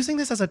 I'm using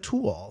this as a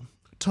tool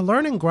to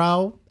learn and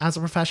grow as a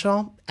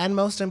professional, and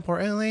most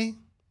importantly,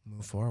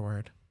 move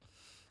forward.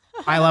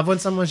 I love when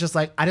someone's just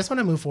like, I just want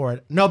to move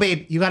forward. No,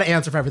 babe, you got to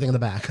answer for everything in the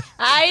back.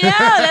 I know.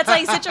 That's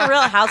like such a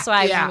real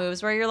housewives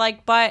moves where you're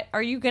like, but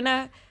are you going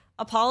to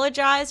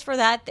apologize for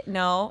that?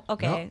 No.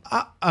 Okay.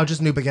 No.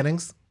 Just new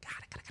beginnings.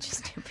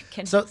 Just new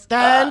beginnings. So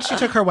then she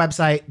took her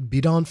website,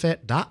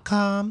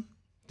 bidonfit.com,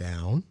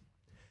 down.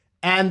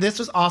 And this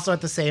was also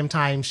at the same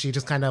time, she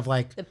just kind of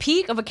like... The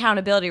peak of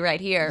accountability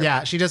right here.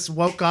 Yeah, she just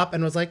woke up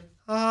and was like,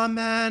 oh,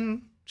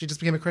 man. She just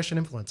became a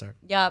Christian influencer.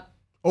 Yep.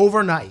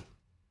 Overnight.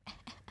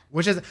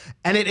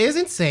 And it is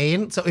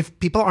insane. So if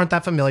people aren't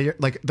that familiar,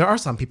 like there are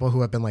some people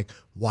who have been like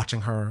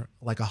watching her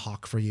like a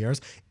hawk for years.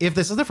 If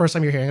this is the first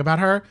time you're hearing about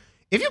her,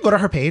 if you go to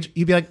her page,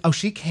 you'd be like, oh,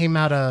 she came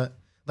out of...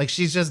 Like,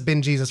 she's just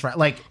been Jesus, right?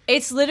 Like,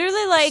 it's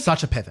literally like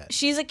such a pivot.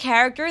 She's a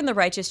character in The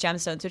Righteous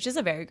Gemstones, which is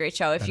a very great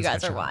show. If you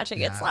guys are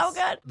watching, it's so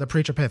good. The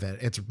preacher pivot.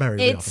 It's very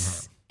real from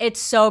her. It's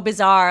so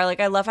bizarre. Like,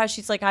 I love how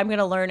she's like, I'm going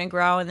to learn and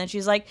grow. And then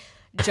she's like,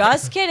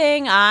 just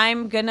kidding.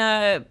 I'm going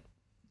to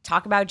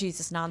talk about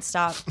Jesus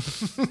nonstop.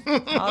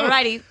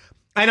 Alrighty.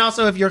 And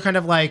also, if you're kind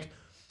of like,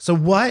 so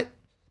what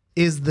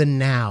is the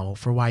now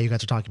for why you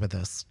guys are talking about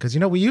this? Because,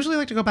 we usually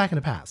like to go back in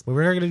the past, but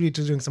we're going to be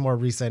doing some more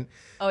recent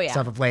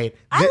stuff of late.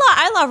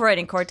 I love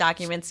writing court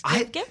documents.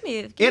 Give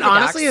me it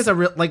honestly is a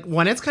real, like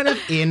when it's kind of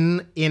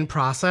in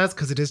process,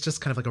 because it is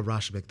just kind of like a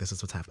rush. Like, this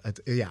is what's happening.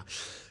 Yeah.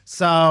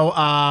 So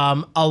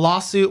a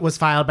lawsuit was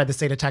filed by the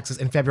state of Texas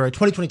in February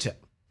 2022.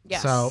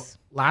 Yes. So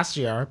last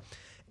year.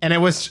 And it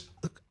was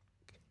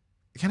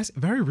kind of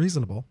very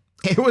reasonable.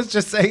 It was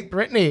just saying,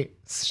 Brittany,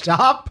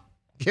 stop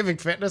giving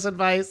fitness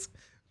advice,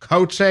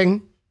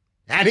 coaching,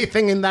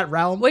 anything in that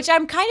realm. Which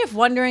I'm kind of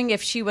wondering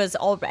if she was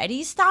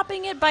already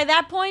stopping it by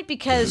that point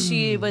because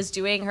she was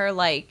doing her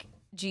like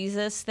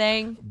Jesus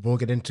thing. We'll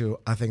get into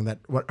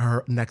what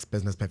her next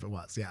business pivot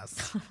was.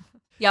 Yes.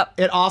 Yep.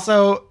 It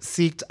also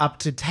seeked up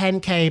to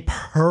 $10,000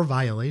 per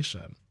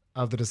violation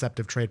of the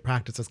Deceptive Trade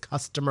Practices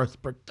Customers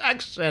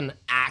Protection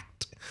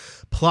Act,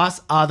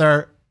 plus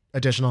other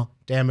additional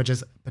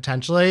damages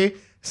potentially.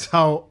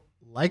 So,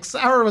 like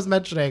Sarah was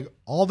mentioning,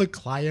 all the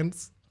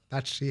clients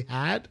that she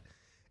had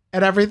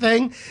and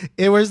everything,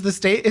 it was the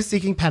state is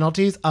seeking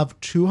penalties of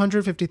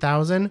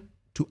 $250,000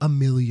 to $1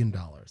 million.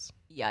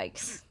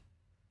 Yikes!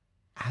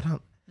 I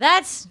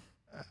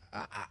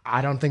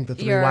don't think the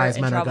three wise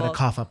men are going to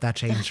cough up that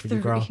change for you,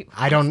 girl.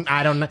 I don't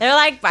know. They're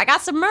like, I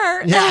got some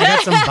myrrh. Yeah, I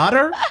got some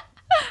butter.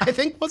 I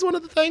think was one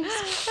of the things.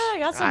 I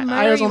got some myrrh.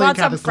 I was only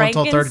Catholic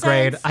until third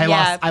grade.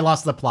 I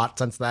lost the plot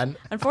since then.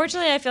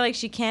 Unfortunately, I feel like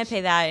she can't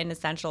pay that in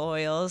essential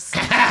oils.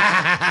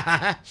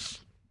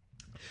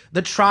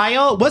 The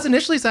trial was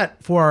initially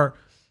set for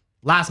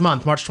last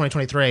month, March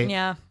 2023.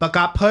 Yeah. But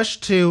got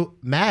pushed to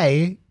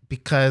May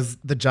because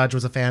the judge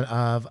was a fan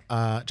of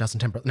Justin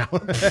Timberlake. No.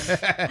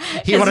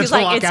 He wanted to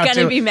walk out it's going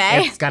to be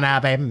May. It's going to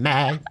be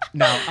May.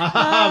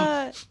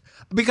 No.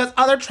 Because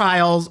other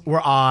trials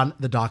were on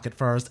the docket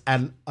first.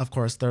 And, of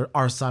course, there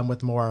are some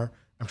with more,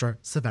 I'm sure,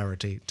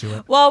 severity to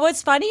it. Well,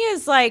 what's funny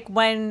is, like,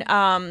 when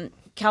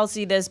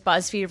Kelsey, this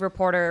BuzzFeed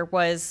reporter,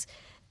 was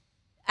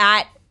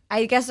at,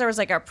 I guess there was,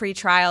 like, a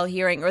pre-trial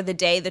hearing, or the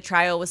day the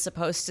trial was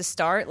supposed to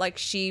start. Like,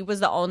 she was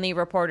the only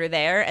reporter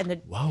there.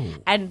 And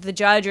the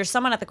judge or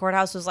someone at the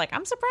courthouse was like,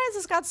 I'm surprised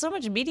this got so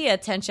much media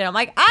attention. I'm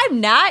like,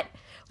 I'm not.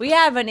 We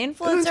have an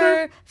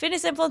influencer,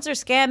 fitness influencer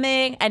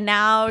scamming, and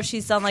now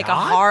she's done like a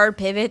hard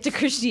pivot to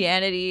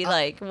Christianity.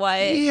 Like,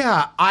 what?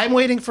 Yeah, I'm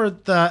waiting for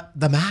the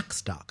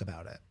Max doc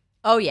about it.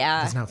 Oh,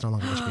 yeah. Because now it's no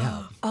longer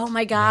HBO. Oh,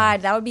 my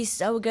God. That would be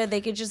so good. They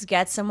could just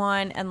get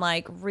someone and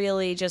like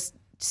really just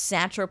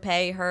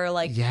Saint-Tropez her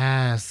like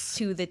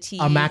to the T.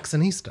 A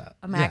Maxinista.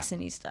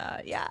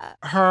 Yeah.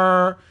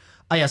 Her...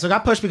 Oh, yeah, so it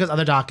got pushed because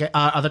other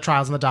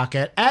trials on the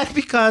docket, and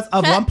because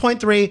of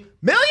 $1.3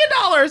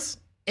 million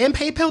in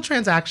PayPal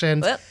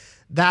transactions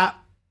that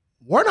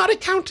were not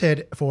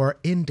accounted for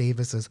in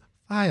Davis's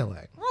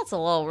filing. Well, that's a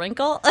little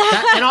wrinkle.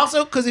 And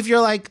also because if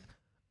you're like,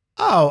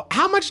 oh,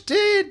 how much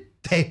did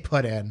they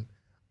put in?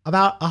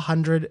 About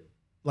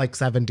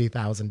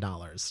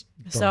 $170,000.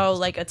 So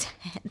like a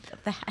tenth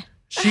of that.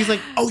 She's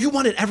like, oh, you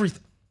wanted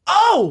everything.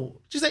 Oh,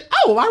 she's like,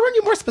 oh, why weren't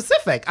you more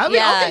specific? I mean,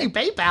 I'll get you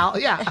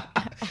PayPal. Yeah.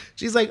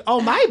 She's like,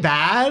 oh, my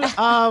bad,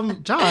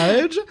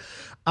 judge.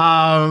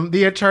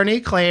 The attorney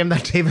claimed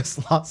that Davis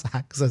lost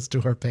access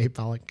to her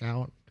PayPal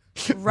account.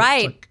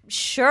 Right. Like,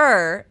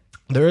 sure.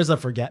 There is a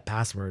forget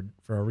password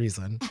for a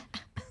reason,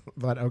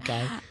 but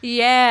okay.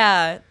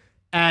 Yeah.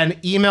 And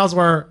emails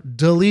were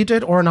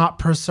deleted or not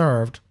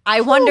preserved.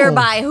 I wonder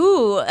by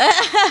who.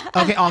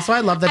 Okay, also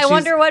I love that I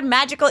wonder what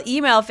magical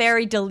email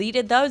fairy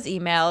deleted those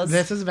emails.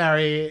 This is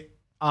very...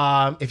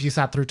 if you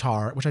sat through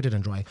Tar, which I did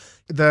enjoy,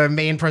 the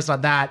main person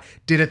on that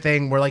did a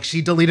thing where like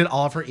she deleted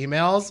all of her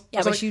emails. Yeah,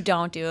 which like, you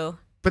don't do.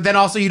 But then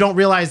also you don't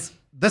realize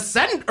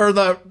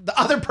the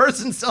other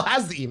person still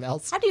has the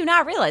emails. How do you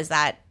not realize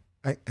that?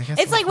 I guess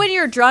it's like when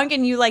you're drunk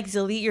and you like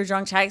delete your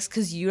drunk texts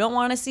because you don't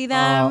want to see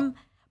them.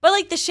 But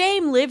like the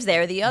shame lives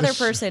there. The other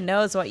person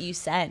knows what you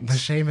sent. The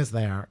shame is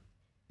there.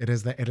 It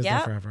is there. It is there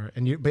forever.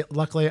 But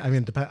luckily, I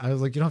mean, I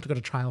was like, you don't have to go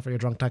to trial for your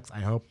drunk text,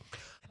 I hope.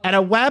 And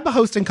a web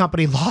hosting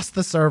company lost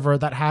the server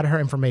that had her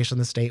information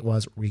the state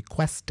was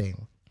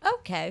requesting.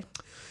 Okay.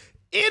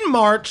 In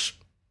March,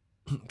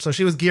 so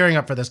she was gearing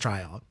up for this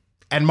trial.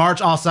 And March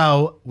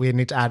also, we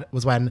need to add,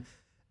 was when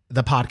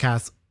the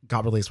podcast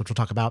got released, which we'll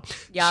talk about.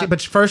 Yeah.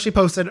 But first she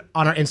posted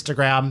on her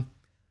Instagram,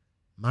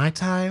 "My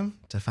time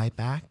to fight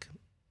back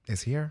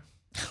is here."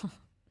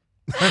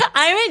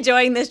 I'm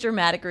enjoying this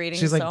dramatic reading.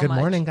 She's like, so "Good much.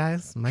 morning,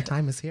 guys. My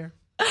time is here."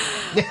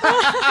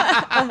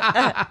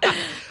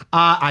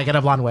 I get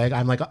a blonde wig.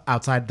 I'm like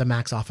outside the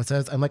Max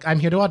offices. I'm like, "I'm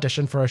here to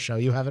audition for a show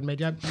you haven't made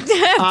yet."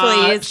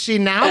 Please. She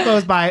now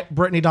goes by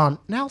Brittany Dawn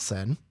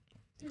Nelson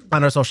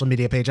on her social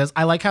media pages.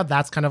 I like how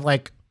that's kind of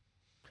like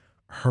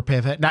her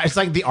pivot. Now it's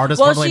like the artist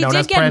formerly known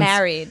as Prince. Well, she did get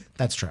married.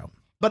 That's true.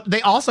 But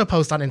they also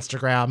post on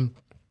Instagram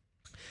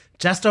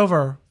just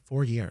over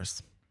 4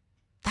 years.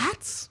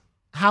 That's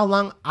how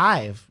long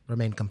I've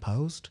remained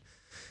composed,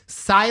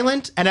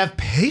 silent, and have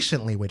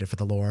patiently waited for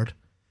the Lord.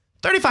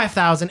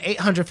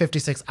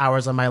 35,856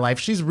 hours of my life.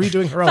 She's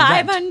redoing her own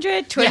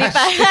 525.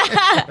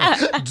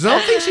 Rent.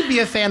 Don't think she'd be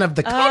a fan of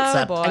the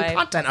concept and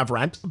content of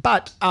Rent,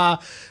 but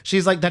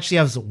she's like that she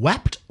has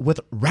wept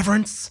with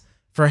reverence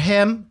for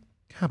him,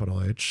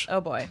 capital H. Oh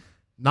boy.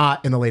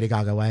 Not in the Lady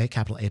Gaga way,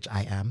 capital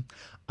H-I-M.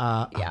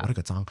 Oh, what a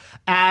good song.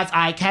 As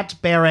I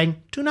kept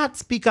bearing to not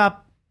speak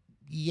up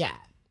yet.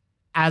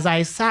 As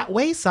I sat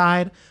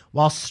wayside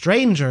while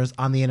strangers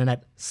on the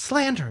internet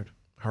slandered,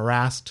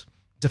 harassed,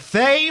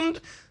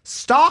 defamed,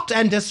 stalked,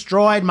 and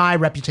destroyed my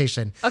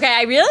reputation. Okay,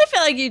 I really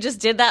feel like you just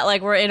did that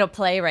like we're in a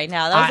play right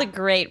now. That was a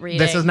great reading.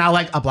 This is now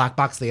like a black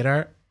box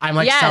theater. I'm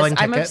like selling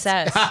tickets. I'm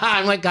obsessed.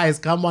 I'm like, guys,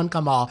 come one,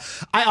 come all.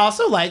 I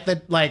also like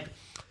that, like,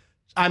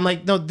 I'm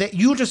like, no, that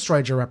you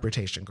destroyed your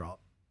reputation, girl.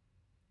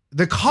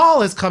 The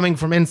call is coming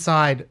from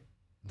inside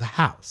the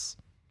house.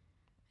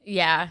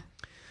 Yeah.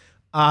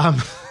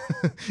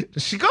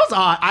 She goes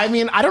on. I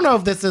mean, I don't know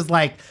if this is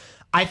like,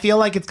 I feel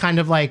like it's kind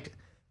of like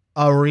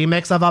a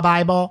remix of a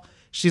Bible.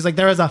 She's like,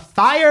 there is a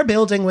fire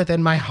building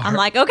within my heart. I'm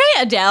like, okay,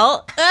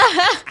 Adele.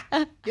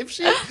 If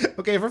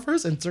her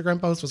first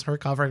Instagram post was her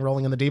covering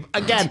Rolling in the Deep.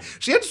 Again,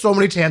 she had so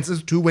many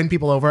chances to win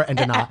people over and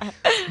did not.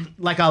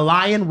 Like a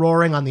lion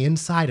roaring on the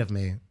inside of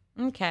me.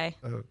 Okay.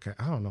 I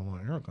don't know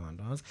what your gun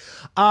does.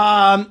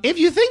 If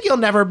you think you'll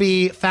never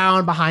be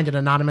found behind an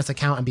anonymous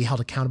account and be held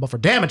accountable for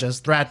damages,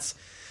 threats,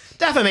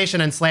 defamation,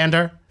 and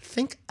slander,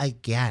 think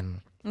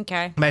again.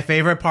 Okay. My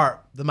favorite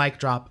part, the mic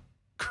drop.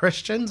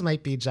 Christians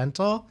might be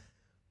gentle,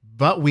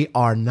 but we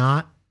are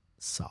not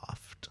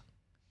soft.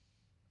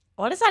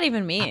 What does that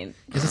even mean?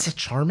 Is this a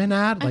Charmin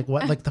ad? Like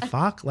what? Like the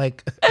fuck?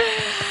 Like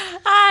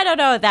I don't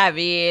know what that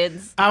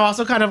means. I'm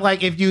also kind of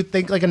like, if you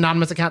think like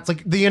anonymous accounts,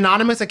 like the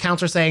anonymous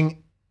accounts are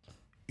saying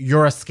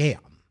you're a scam.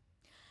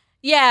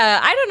 Yeah,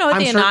 I don't know what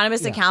I'm the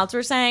anonymous accounts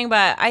were saying,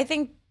 but I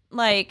think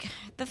like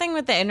the thing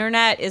with the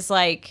internet is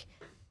like,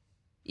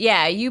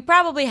 yeah, you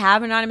probably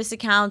have anonymous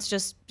accounts,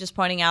 just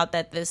pointing out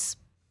that this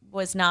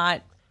was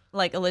not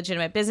like a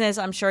legitimate business.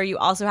 I'm sure you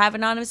also have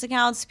anonymous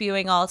accounts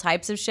spewing all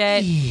types of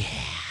shit. Yeah.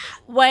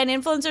 When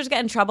influencers get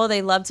in trouble,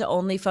 they love to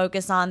only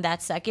focus on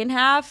that second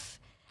half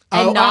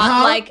and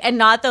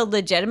not the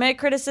legitimate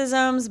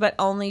criticisms, but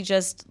only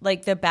just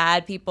like the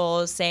bad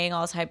people saying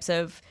all types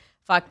of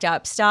fucked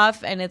up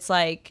stuff. And it's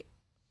like,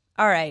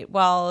 all right,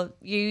 well,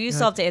 you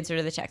still have to answer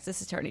to the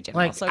Texas Attorney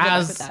General. Like, so good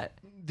luck with that.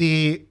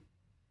 The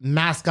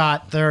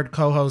mascot third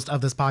co-host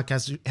of this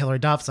podcast, Hillary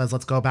Duff, says,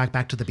 let's go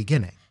back to the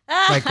beginning.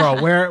 Like, girl,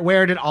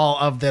 where did all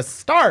of this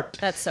start?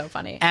 That's so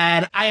funny.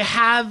 And I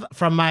have,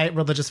 from my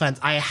religious friends,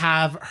 I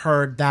have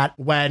heard that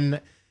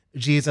when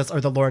Jesus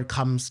or the Lord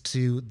comes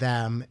to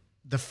them,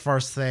 the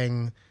first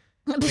thing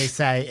they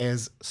say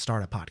is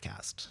start a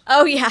podcast.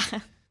 Oh, yeah.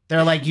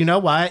 They're like, you know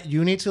what?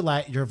 You need to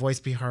let your voice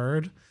be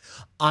heard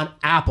on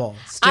Apple,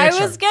 Stitcher, I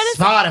was gonna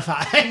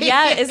Spotify.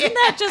 Yeah, isn't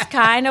that just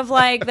kind of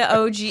like the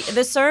OG?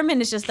 The sermon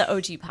is just the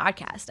OG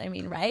podcast. I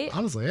mean, right?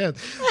 Honestly,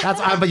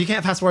 that's but you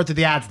can't fast forward to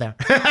the ads there.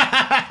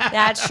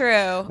 That's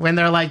true. When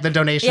they're like the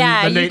donation,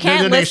 the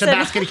donation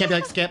basket, you can't be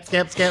like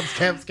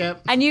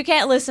skip. And you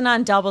can't listen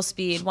on double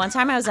speed. One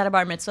time I was at a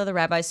bar mitzvah, the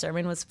rabbi's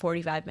sermon was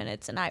 45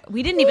 minutes, and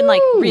we didn't even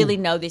like really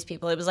know these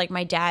people. It was like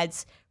my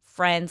dad's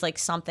friends, like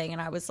something,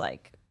 and I was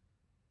like,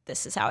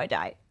 this is how I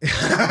die.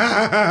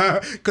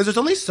 Because there's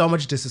only so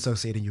much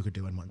disassociating you could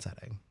do in one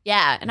setting.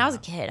 Yeah, and I was a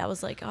kid. I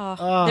was like,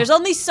 there's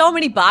only so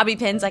many bobby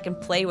pins I can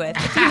play with.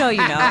 If you know, you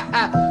know.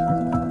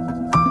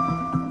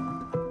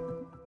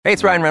 Hey,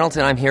 it's Ryan Reynolds,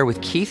 and I'm here with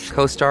Keith,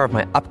 co-star of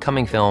my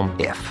upcoming film,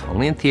 If,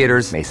 only in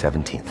theaters May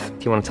 17th.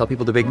 Do you want to tell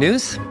people the big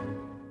news?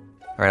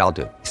 All right, I'll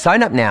do it.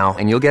 Sign up now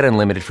and you'll get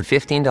unlimited for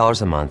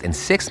 $15 a month and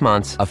 6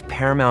 months of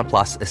Paramount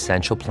Plus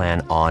Essential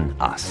Plan on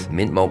us.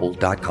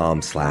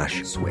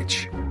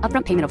 MintMobile.com/switch.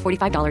 Upfront payment of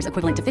 $45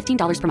 equivalent to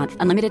 $15 per month.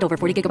 Unlimited over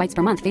 40 gigabytes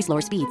per month. Face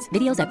lower speeds.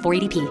 Videos at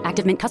 480p.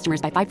 Active Mint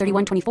customers by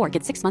 531.24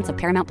 get 6 months of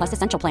Paramount Plus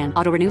Essential Plan.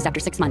 Auto renews after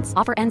 6 months.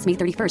 Offer ends May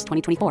 31st,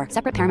 2024.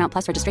 Separate Paramount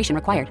Plus registration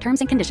required. Terms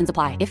and conditions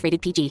apply if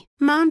rated PG.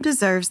 Mom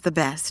deserves the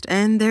best,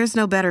 and there's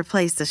no better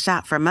place to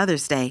shop for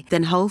Mother's Day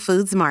than Whole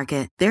Foods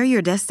Market. They're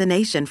your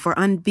destination for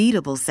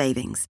unbeatable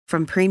savings.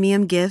 From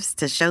premium gifts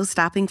to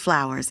show-stopping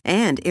flowers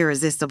and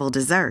irresistible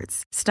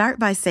desserts. Start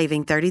by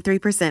saving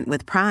 33%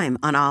 with Prime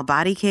on all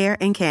body care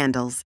and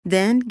candles.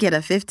 Then get a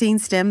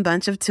 15-stem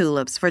bunch of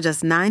tulips for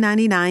just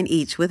 $9.99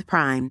 each with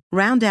Prime.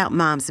 Round out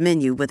Mom's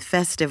menu with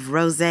festive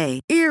rosé,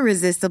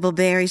 irresistible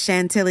berry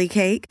chantilly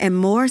cake, and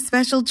more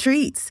special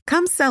treats.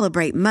 Come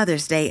celebrate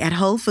Mother's Day at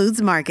Whole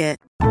Foods Market.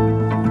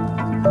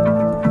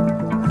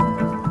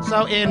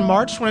 So in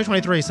March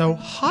 2023, so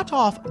hot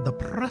off the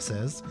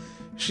presses,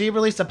 she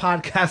released a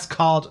podcast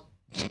called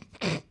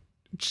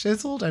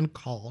Chiseled and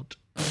Called.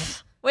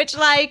 Which,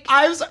 like,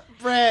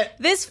 Britt.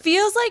 This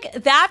feels like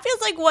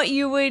what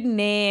you would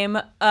name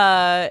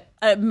an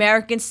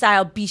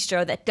American-style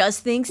bistro that does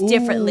things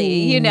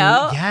differently, you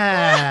know?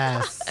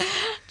 Yes.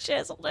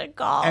 Chiseled and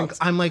Called. And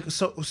I'm like,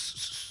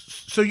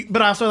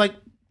 but also like,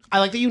 I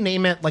like that you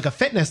name it like a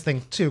fitness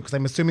thing too, because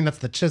I'm assuming that's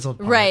the chiseled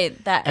part. Right.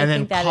 I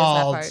think that is that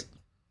part.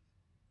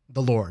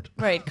 The Lord.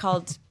 Right.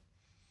 Called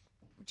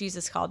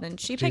Jesus called, and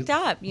she picked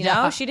up, you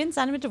know? She didn't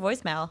send him into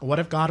voicemail. What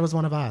if God was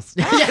one of us?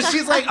 Yeah,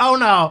 she's like, oh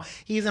no,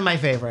 he's in my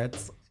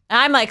favorites.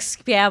 I'm like,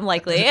 spam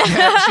likely.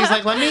 She's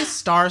like, let me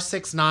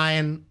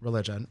 *69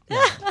 religion.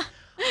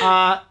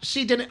 Yeah.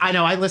 She didn't, I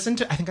know, I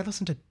think I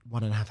listened to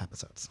 1.5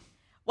 episodes.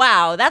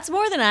 Wow, that's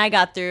more than I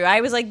got through.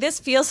 I was like,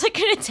 this feels like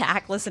an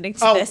attack listening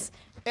to this.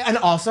 And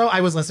also, I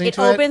was listening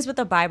to it. It opens with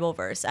a Bible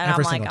verse, and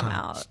I'm like, I'm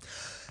out.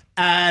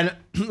 And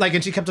like,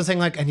 and she kept on saying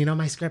like, and you know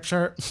my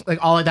scripture, like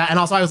all of that. And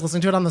also I was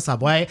listening to it on the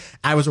subway.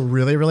 I was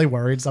really, really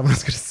worried someone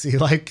was going to see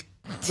like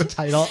the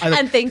title.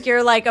 And think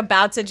you're like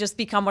about to just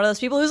become one of those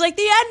people who's like,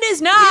 the end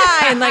is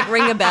nigh, and like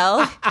ring a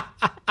bell.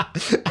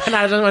 And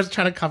I was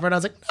trying to cover it. I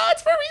was like, no,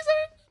 it's for a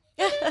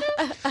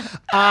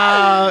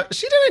reason.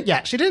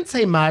 She didn't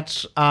say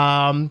much.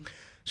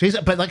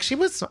 But like she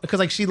was, because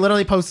like she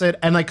literally posted,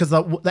 and like, because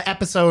the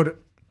episode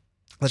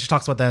that she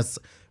talks about this,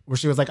 where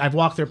she was like, I've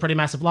walked through a pretty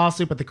massive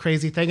lawsuit, but the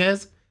crazy thing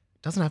is, it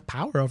doesn't have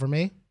power over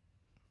me.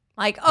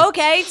 Like,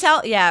 okay, we'll see talking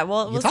what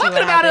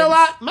about happens. it a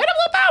lot. Might have a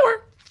little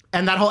power.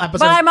 And that whole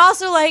episode. But I'm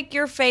also like,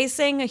 you're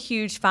facing a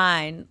huge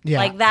fine. Yeah.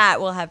 Like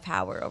that will have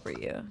power over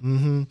you.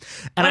 Mm-hmm.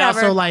 And I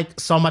also like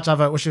so much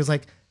of it where she was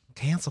like,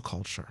 cancel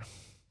culture.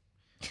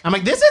 I'm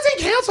like, this isn't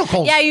cancel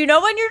culture. Yeah, you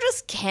know when you're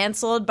just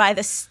canceled by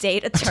the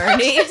state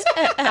attorney?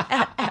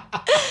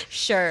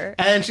 Sure.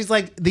 And she's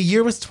like, the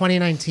year was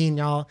 2019,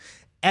 y'all.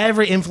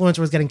 Every influencer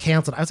was getting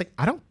canceled. I was like,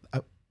 I don't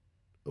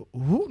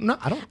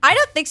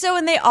think so.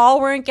 And they all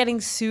weren't getting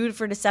sued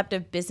for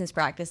deceptive business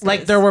practices.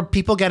 Like there were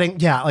people getting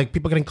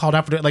called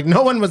out for it. Like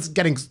no one was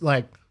getting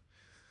like,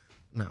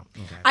 no.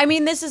 Okay. I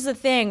mean, this is the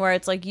thing where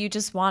it's like, you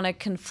just want to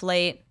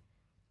conflate,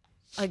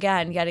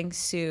 again, getting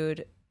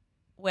sued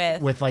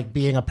with like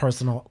being a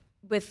personal.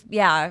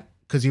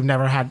 Because you've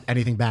never had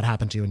anything bad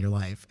happen to you in your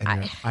life.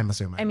 And I'm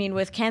assuming. I mean,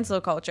 with cancel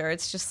culture,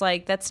 it's just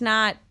like, that's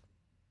not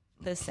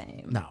the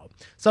same. No.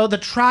 So the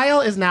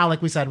trial is now,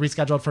 like we said,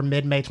 rescheduled for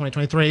mid-May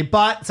 2023.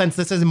 But since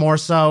this is more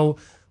so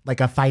like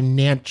a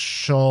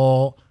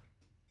financial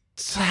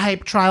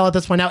type trial at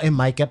this point now, it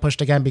might get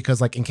pushed again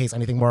because like in case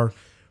anything more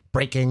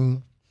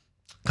breaking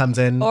comes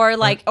in. Or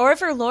if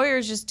her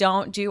lawyers just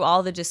don't do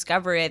all the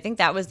discovery. I think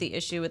that was the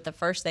issue with the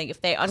first thing.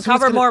 If they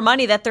uncover more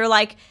money, that they're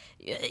like,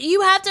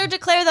 you have to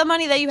declare the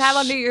money that you have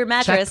under your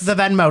mattress. Check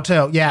the Venmo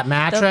too. Yeah,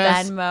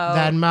 mattress. The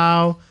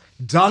Venmo.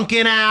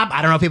 Dunkin' app.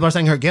 I don't know if people are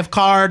saying her gift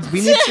cards. We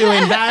need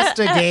to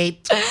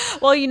investigate.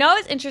 Well, you know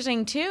what's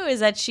interesting too is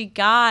that she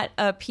got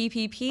a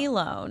PPP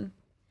loan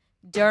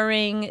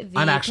during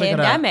the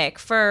pandemic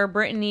for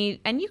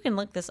Brittany, and you can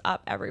look this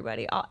up,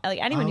 everybody.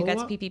 Like anyone who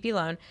gets a PPP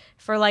loan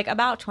for like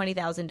about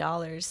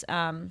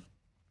 $20,000.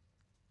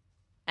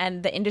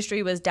 And the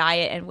industry was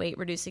diet and weight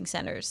reducing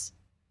centers.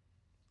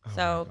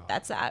 So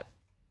that's that.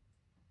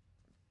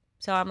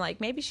 So I'm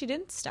like, maybe she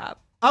didn't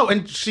stop. Oh,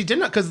 and she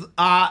didn't, because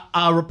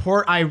a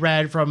report I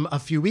read from a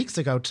few weeks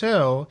ago,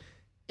 too,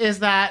 is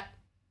that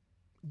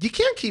you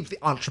can't keep the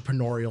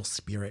entrepreneurial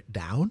spirit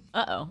down.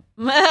 Uh-oh.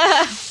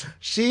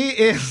 She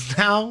is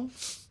now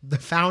the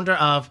founder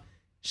of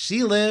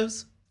She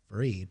Lives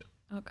Freed.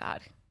 Oh,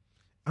 God.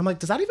 I'm like,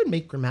 does that even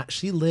make grammar?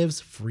 She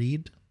Lives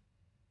Freed?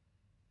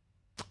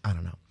 I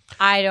don't know.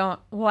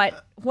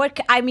 What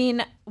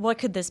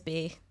could this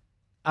be?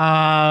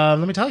 Let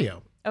me tell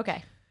you.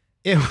 Okay.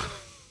 It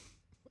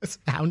was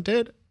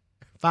founded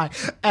by,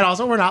 and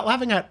also we're not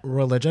laughing at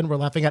religion. We're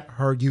laughing at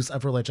her use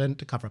of religion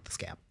to cover up the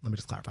scam. Let me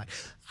just clarify.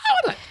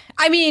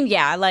 I mean,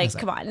 yeah, like,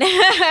 come on.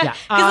 Because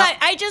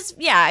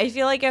I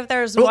feel like if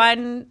there's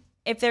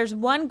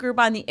one group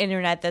on the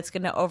internet that's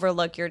going to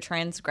overlook your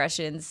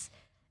transgressions,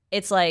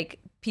 it's like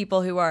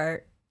people who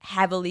are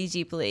heavily,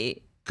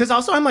 deeply. Because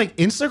also I'm like,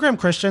 Instagram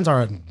Christians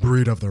are a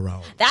breed of their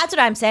own. That's what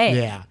I'm saying.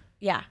 Yeah.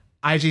 Yeah.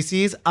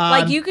 IGCs.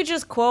 Like you could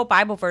just quote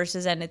Bible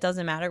verses and it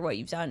doesn't matter what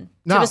you've done.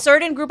 No. To a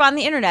certain group on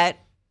the internet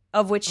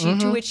to which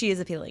she is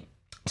appealing.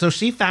 So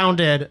she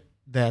founded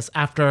this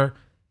after,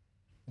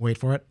 wait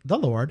for it, the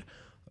Lord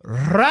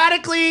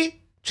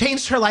radically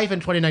changed her life in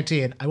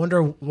 2019. I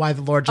wonder why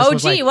the Lord just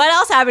was like, what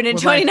else happened in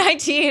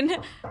 2019?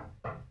 Like,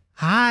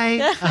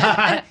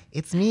 hi,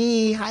 it's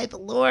me. Hi, the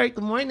Lord.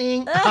 Good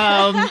morning.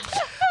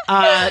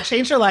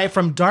 Changed her life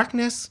from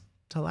darkness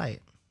to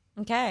light.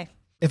 Okay.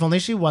 If only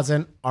she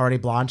wasn't already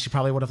blonde, she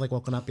probably would have like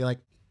woken up and be like,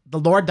 the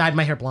Lord dyed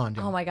my hair blonde.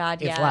 Oh my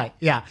God, it's light.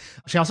 Yeah.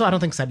 She also, I don't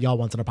think said y'all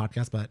once in a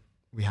podcast, but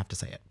we have to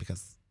say it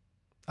because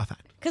of that.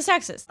 Because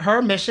Texas.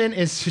 Her mission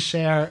is to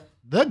share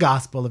the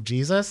gospel of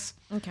Jesus.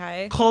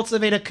 Okay.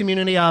 Cultivate a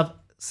community of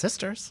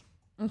sisters.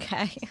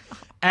 Okay.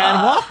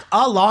 And walk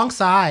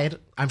alongside,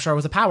 I'm sure it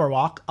was a power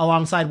walk,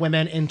 alongside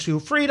women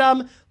into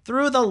freedom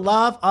through the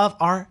love of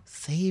our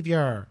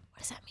Savior. What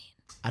does that mean?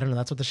 I don't know.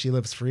 That's what the She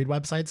Lives Freed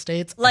website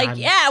states. Like,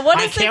 yeah.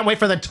 I can't wait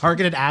for the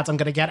targeted ads I'm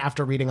going to get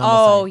after reading on the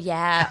site. Oh,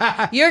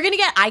 yeah.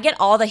 I get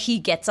all the He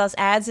Gets Us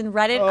ads in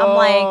Reddit. I'm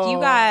like, you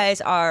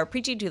guys are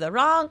preaching to the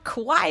wrong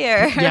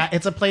choir. Yeah,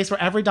 it's a place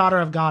where every daughter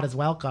of God is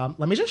welcome.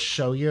 Let me just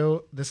show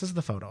you. This is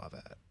the photo of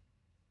it.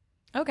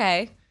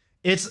 Okay.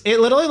 It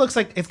literally looks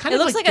like, it's kind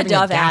of looks like a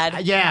Dove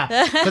ad. Yeah,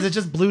 because it's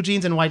just blue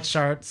jeans and white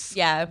shirts.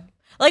 Yeah.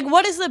 Like,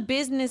 what is the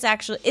business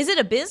actually? Is it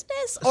a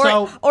business?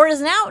 Or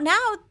is now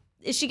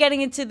is she getting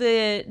into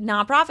the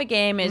nonprofit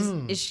game?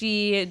 Is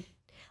she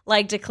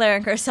like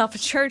declaring herself a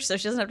church so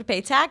she doesn't have to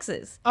pay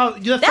taxes? Oh,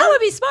 that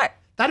would be smart.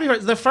 That'd be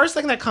the first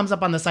thing that comes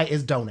up on the site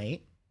is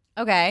donate.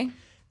 Okay.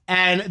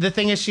 And the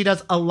thing is, she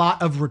does a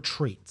lot of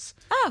retreats.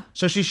 Oh.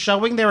 So she's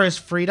showing there is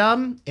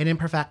freedom in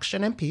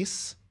imperfection and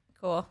peace.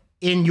 Cool.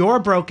 In your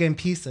broken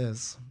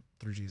pieces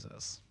through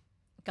Jesus.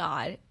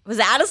 God. Was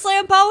that a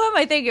slam poem?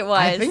 I think it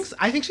was.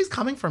 I think she's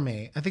coming for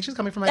me. I think she's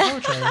coming for my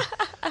poetry.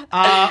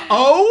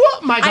 Oh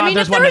my God. I mean,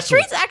 there's if the one next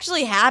retreats week.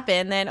 actually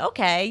happen, then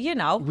okay,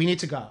 We need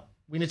to go.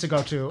 We need to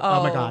go to,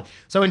 oh my God.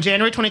 So in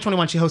January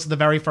 2021, she hosted the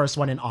very first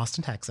one in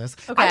Austin, Texas.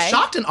 Okay. I'm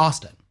shocked in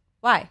Auston.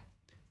 Why?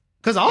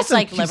 Because Austin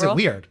like keeps liberal? it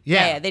weird.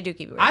 Yeah, they do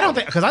keep it weird. I don't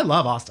think, because I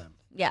love Austin.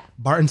 Yeah.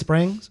 Barton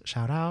Springs,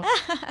 shout out.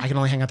 I can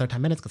only hang out there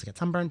 10 minutes because I get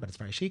sunburned, but it's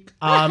very chic.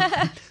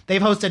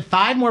 They've hosted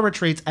 5 more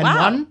retreats and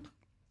one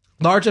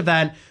large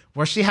event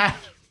where she had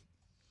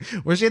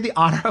the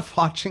honor of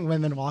watching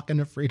women walk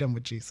into freedom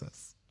with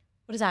Jesus.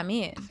 What does that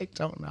mean? I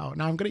don't know.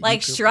 Now I'm going to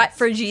like strut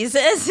for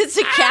Jesus. It's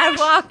a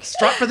catwalk.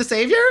 Strut for the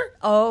Savior?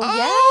 Oh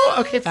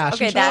yeah. Okay,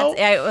 fashion show. That's.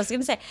 I was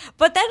gonna say,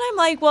 but then I'm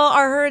like, well,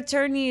 are her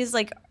attorneys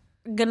like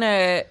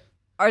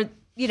are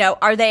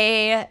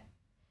they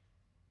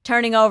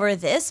turning over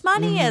this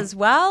money as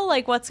well?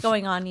 Like, what's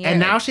going on here? And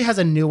now she has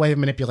a new way of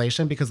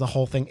manipulation because the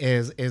whole thing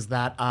is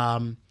that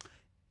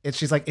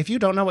she's like, if you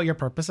don't know what your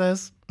purpose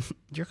is,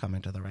 you're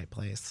coming to the right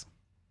place.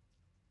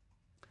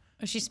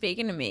 Was she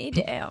speaking to me?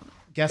 Damn.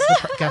 Guess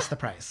the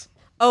price.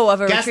 Oh,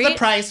 of a Guess retreat? the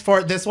price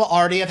for this will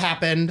already have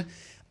happened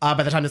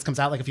by the time this comes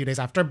out, like a few days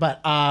after.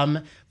 But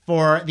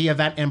for the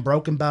event in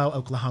Broken Bow,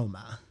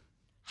 Oklahoma.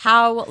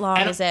 How long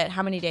is it?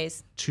 How many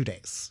days? 2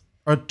 days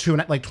or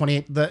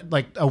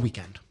a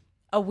weekend.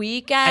 A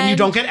weekend. And you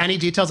don't get any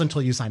details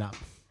until you sign up.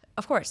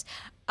 Of course.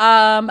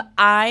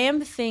 I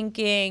am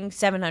thinking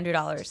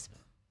 $700.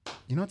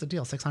 You know, it's a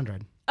deal.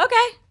 $600. Okay.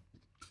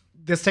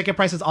 This ticket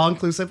price is all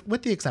inclusive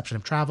with the exception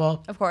of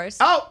travel. Of course.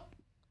 Oh,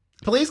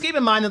 please keep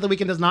in mind that the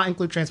weekend does not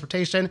include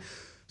transportation,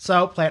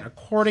 so plan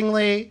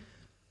accordingly.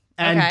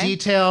 And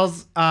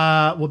details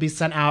will be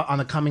sent out on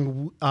the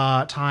coming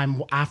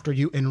time after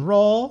you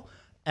enroll.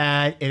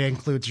 And it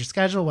includes your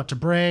schedule, what to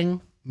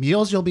bring,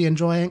 meals you'll be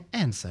enjoying,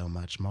 and so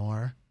much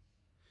more.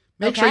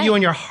 Make sure you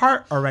and your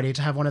heart are ready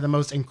to have one of the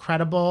most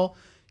incredible.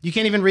 You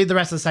can't even read the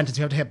rest of the sentence.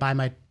 You have to hit buy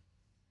my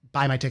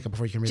ticket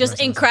before you can read the rest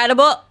Just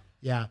incredible.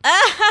 Yeah.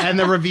 And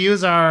the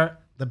reviews are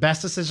the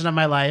best decision of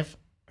my life,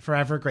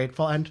 forever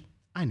grateful, and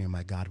I knew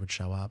my God would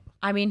show up.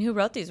 I mean, who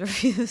wrote these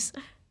reviews?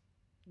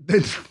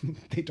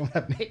 They don't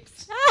have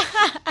names.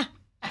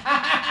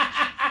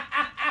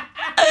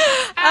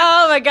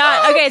 Oh my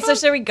God. Okay, so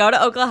should we go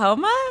to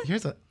Oklahoma?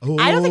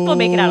 I don't think we'll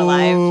make it out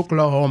alive.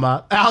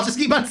 Oklahoma. I'll just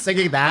keep on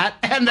singing that,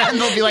 and then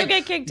they'll be like, you'll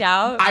get kicked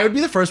out. I would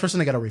be the first person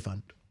to get a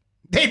refund.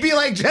 They'd be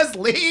like, just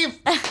leave.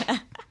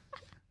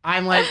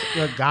 I'm like,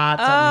 God.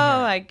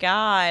 Oh my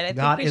God. I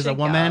God think we is a should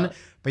woman. go.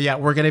 But yeah,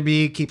 we're going to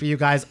be keeping you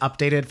guys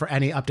updated for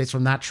any updates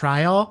from that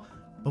trial.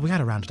 But we got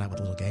to round it out with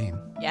a little game.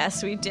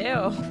 Yes, we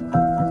do.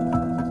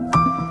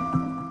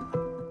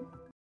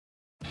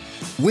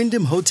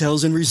 Wyndham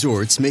Hotels &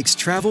 Resorts makes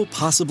travel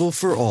possible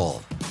for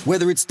all.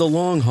 Whether it's the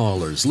long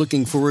haulers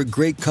looking for a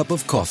great cup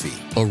of coffee,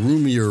 a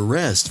roomier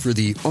rest for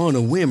the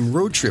on-a-whim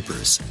road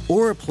trippers,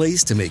 or a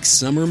place to make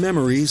summer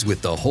memories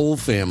with the whole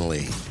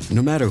family.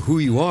 No matter who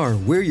you are,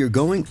 where you're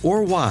going,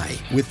 or why,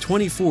 with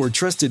 24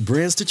 trusted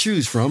brands to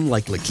choose from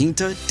like La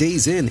Quinta,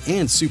 Days Inn,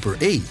 and Super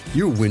 8,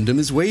 your Wyndham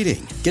is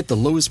waiting. Get the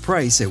lowest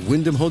price at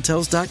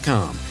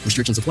WyndhamHotels.com.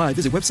 Restrictions apply.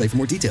 Visit website for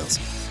more details.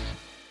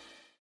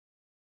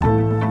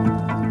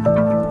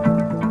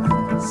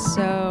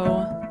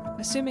 So,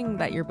 assuming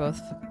that you're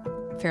both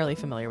fairly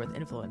familiar with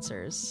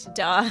influencers,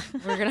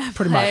 we're gonna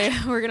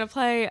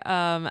play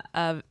an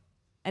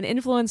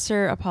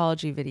influencer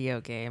apology video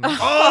game.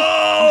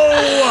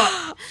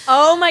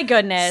 Oh my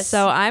goodness!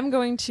 So I'm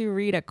going to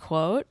read a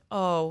quote.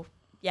 Oh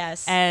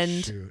yes,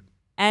 and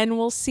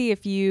we'll see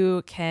if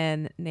you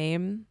can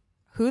name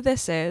who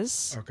this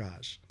is. Oh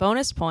gosh!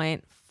 Bonus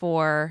point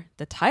for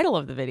the title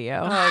of the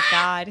video. Oh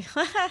god!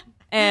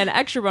 And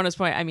extra bonus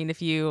point. I mean,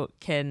 if you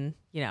can,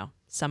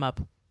 sum up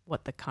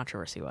what the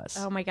controversy was.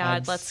 Oh my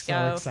god, let's go.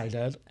 I'm so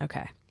excited.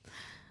 Okay.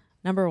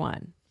 Number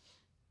 1.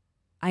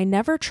 I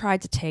never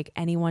tried to take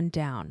anyone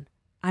down.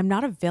 I'm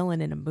not a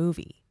villain in a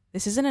movie.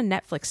 This isn't a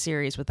Netflix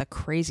series with a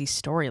crazy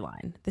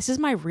storyline. This is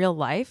my real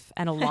life,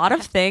 and a lot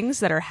of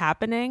things that are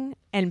happening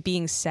and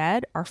being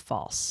said are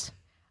false.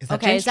 Is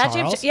that James Charles?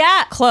 James?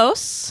 Yeah.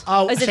 Close.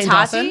 Oh, is it Shane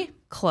Tati? Dawson?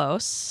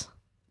 Close.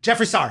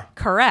 Jeffree Star.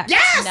 Correct.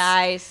 Yes!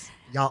 Nice.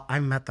 Y'all, I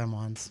met them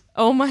once.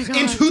 Oh my god.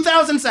 In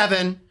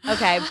 2007.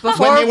 Okay,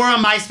 When they were a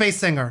MySpace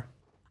singer.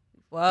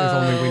 Whoa. If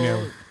only we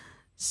knew.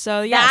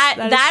 So yes,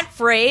 that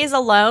phrase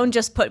alone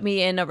just put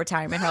me in a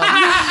retirement home.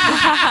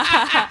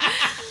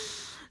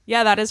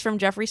 Yeah, that is from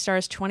Jeffree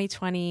Star's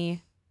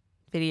 2020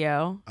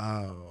 video.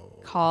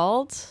 Oh.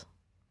 Called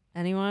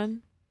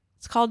anyone?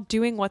 It's called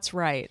Doing What's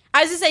Right.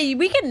 I was gonna say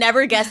we can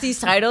never guess these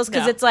titles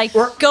because it's like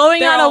Or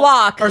going on a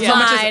walk. Or so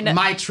much Mine. as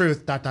My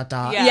Truth, ...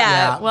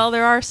 Yeah. Well,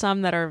 there are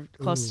some that are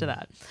close to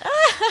that.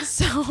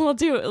 So we'll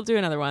do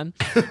another one.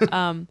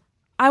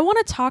 I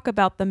want to talk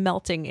about the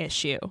melting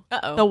issue.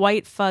 Uh-oh. The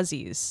white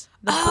fuzzies.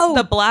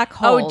 The black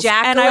holes.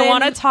 Jacqueline. And I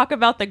want to talk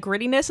about the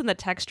grittiness and the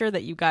texture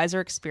that you guys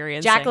are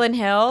experiencing. Jacqueline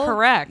Hill.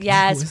 Correct.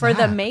 Yes, for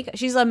the makeup.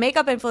 She's a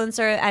makeup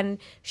influencer, and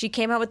she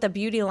came out with a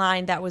beauty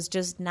line that was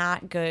just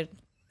not good.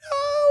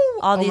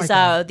 All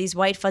these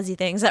white fuzzy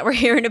things that we're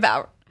hearing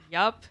about.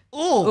 Yup.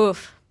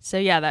 Oof. So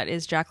yeah, that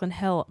is Jacqueline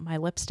Hill, My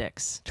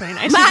Lipsticks.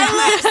 2019.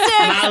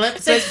 My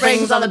lipstick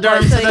brings all the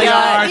dirt to the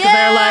yard. Yeah.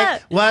 They're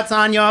like, what's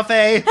on your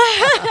face? All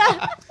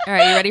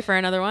right, you ready for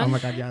another one? Oh my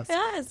god, yes.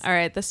 Yes. All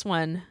right, this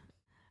one.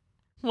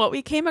 What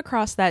we came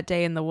across that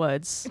day in the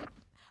woods.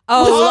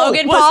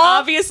 Logan was Paul?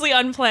 obviously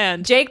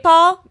unplanned. Jake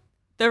Paul?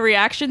 The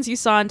reactions you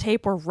saw on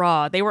tape were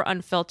raw. They were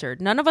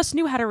unfiltered. None of us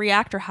knew how to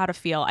react or how to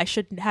feel. I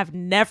should have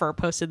never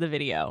posted the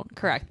video.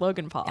 Correct,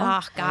 Logan Paul.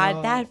 Oh,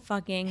 God, that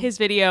fucking... His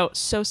video,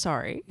 so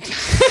sorry.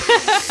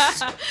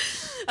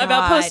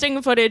 About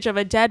posting footage of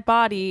a dead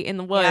body in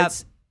the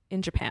woods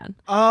in Japan.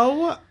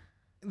 Oh,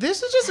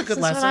 this is just a good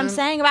lesson. That's what I'm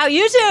saying about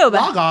YouTube.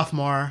 Log off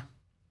more.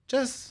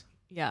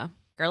 Yeah.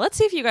 Girl, let's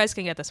see if you guys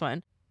can get this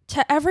one.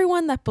 To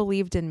everyone that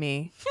believed in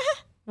me,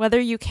 whether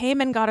you came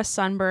and got a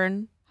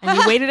sunburn, and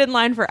you waited in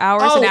line for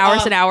hours and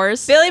hours and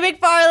hours. Billy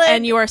McFarland.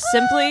 And you are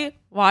simply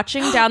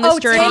watching down this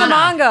journey. Tana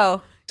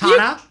Mongo.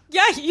 Tana?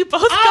 You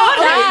both got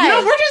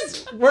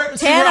it. We're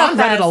on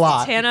Reddit a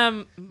lot.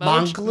 Tana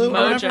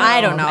Mojo.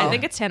 I don't know. I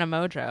think it's Tana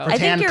Mojo. I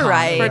think you're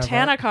right. For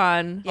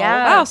TanaCon.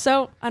 Yeah. Oh,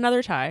 so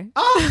another tie.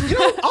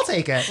 Oh, I'll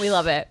take it. We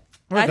love it.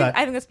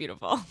 I think that's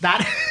beautiful.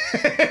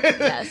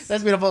 Yes.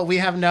 That's beautiful. We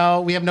have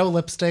no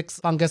lipsticks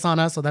fungus on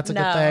us, so that's a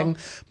good thing.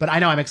 But I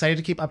know I'm excited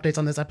to keep updates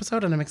on this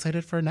episode, and I'm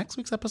excited for next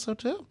week's episode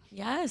too.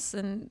 Yes,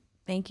 and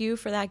thank you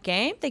for that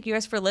game. Thank you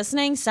guys for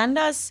listening. Send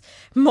us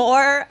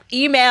more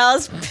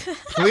emails.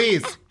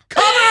 Please.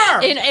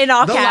 Cover! In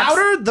all caps.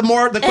 The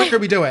louder, the quicker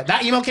we do it.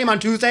 That email came on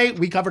Tuesday.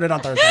 We covered it on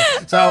Thursday.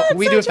 So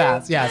we do it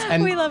fast. Yes.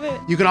 And we love it.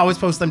 You can always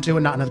post them to a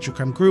Not Another True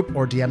Crime group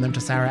or DM them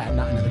to Sarah at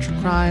Not Another True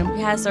Crime.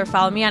 Yes, or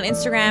follow me on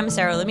Instagram,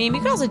 Sarah Lamine.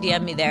 You can also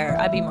DM me there.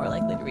 I'd be more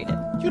likely to read it.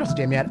 You can also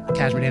DM me at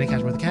Cashmere Danny,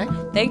 Cashmere with a K.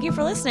 Thank you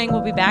for listening. We'll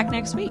be back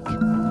next week.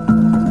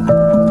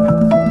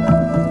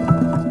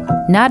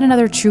 Not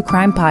Another True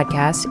Crime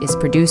podcast is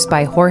produced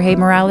by Jorge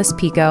Morales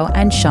Pico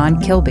and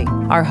Sean Kilby.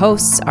 Our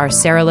hosts are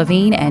Sarah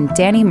Levine and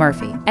Danny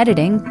Murphy.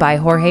 Editing by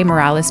Jorge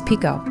Morales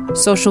Pico.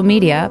 Social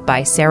media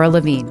by Sarah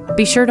Levine.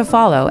 Be sure to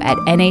follow at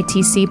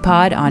NATC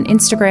Pod on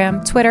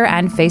Instagram, Twitter,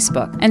 and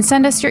Facebook. And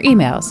send us your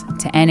emails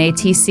to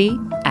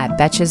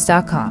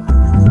natc@betches.com.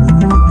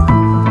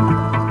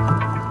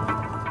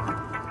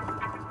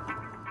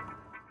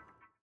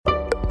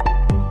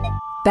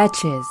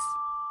 Betches.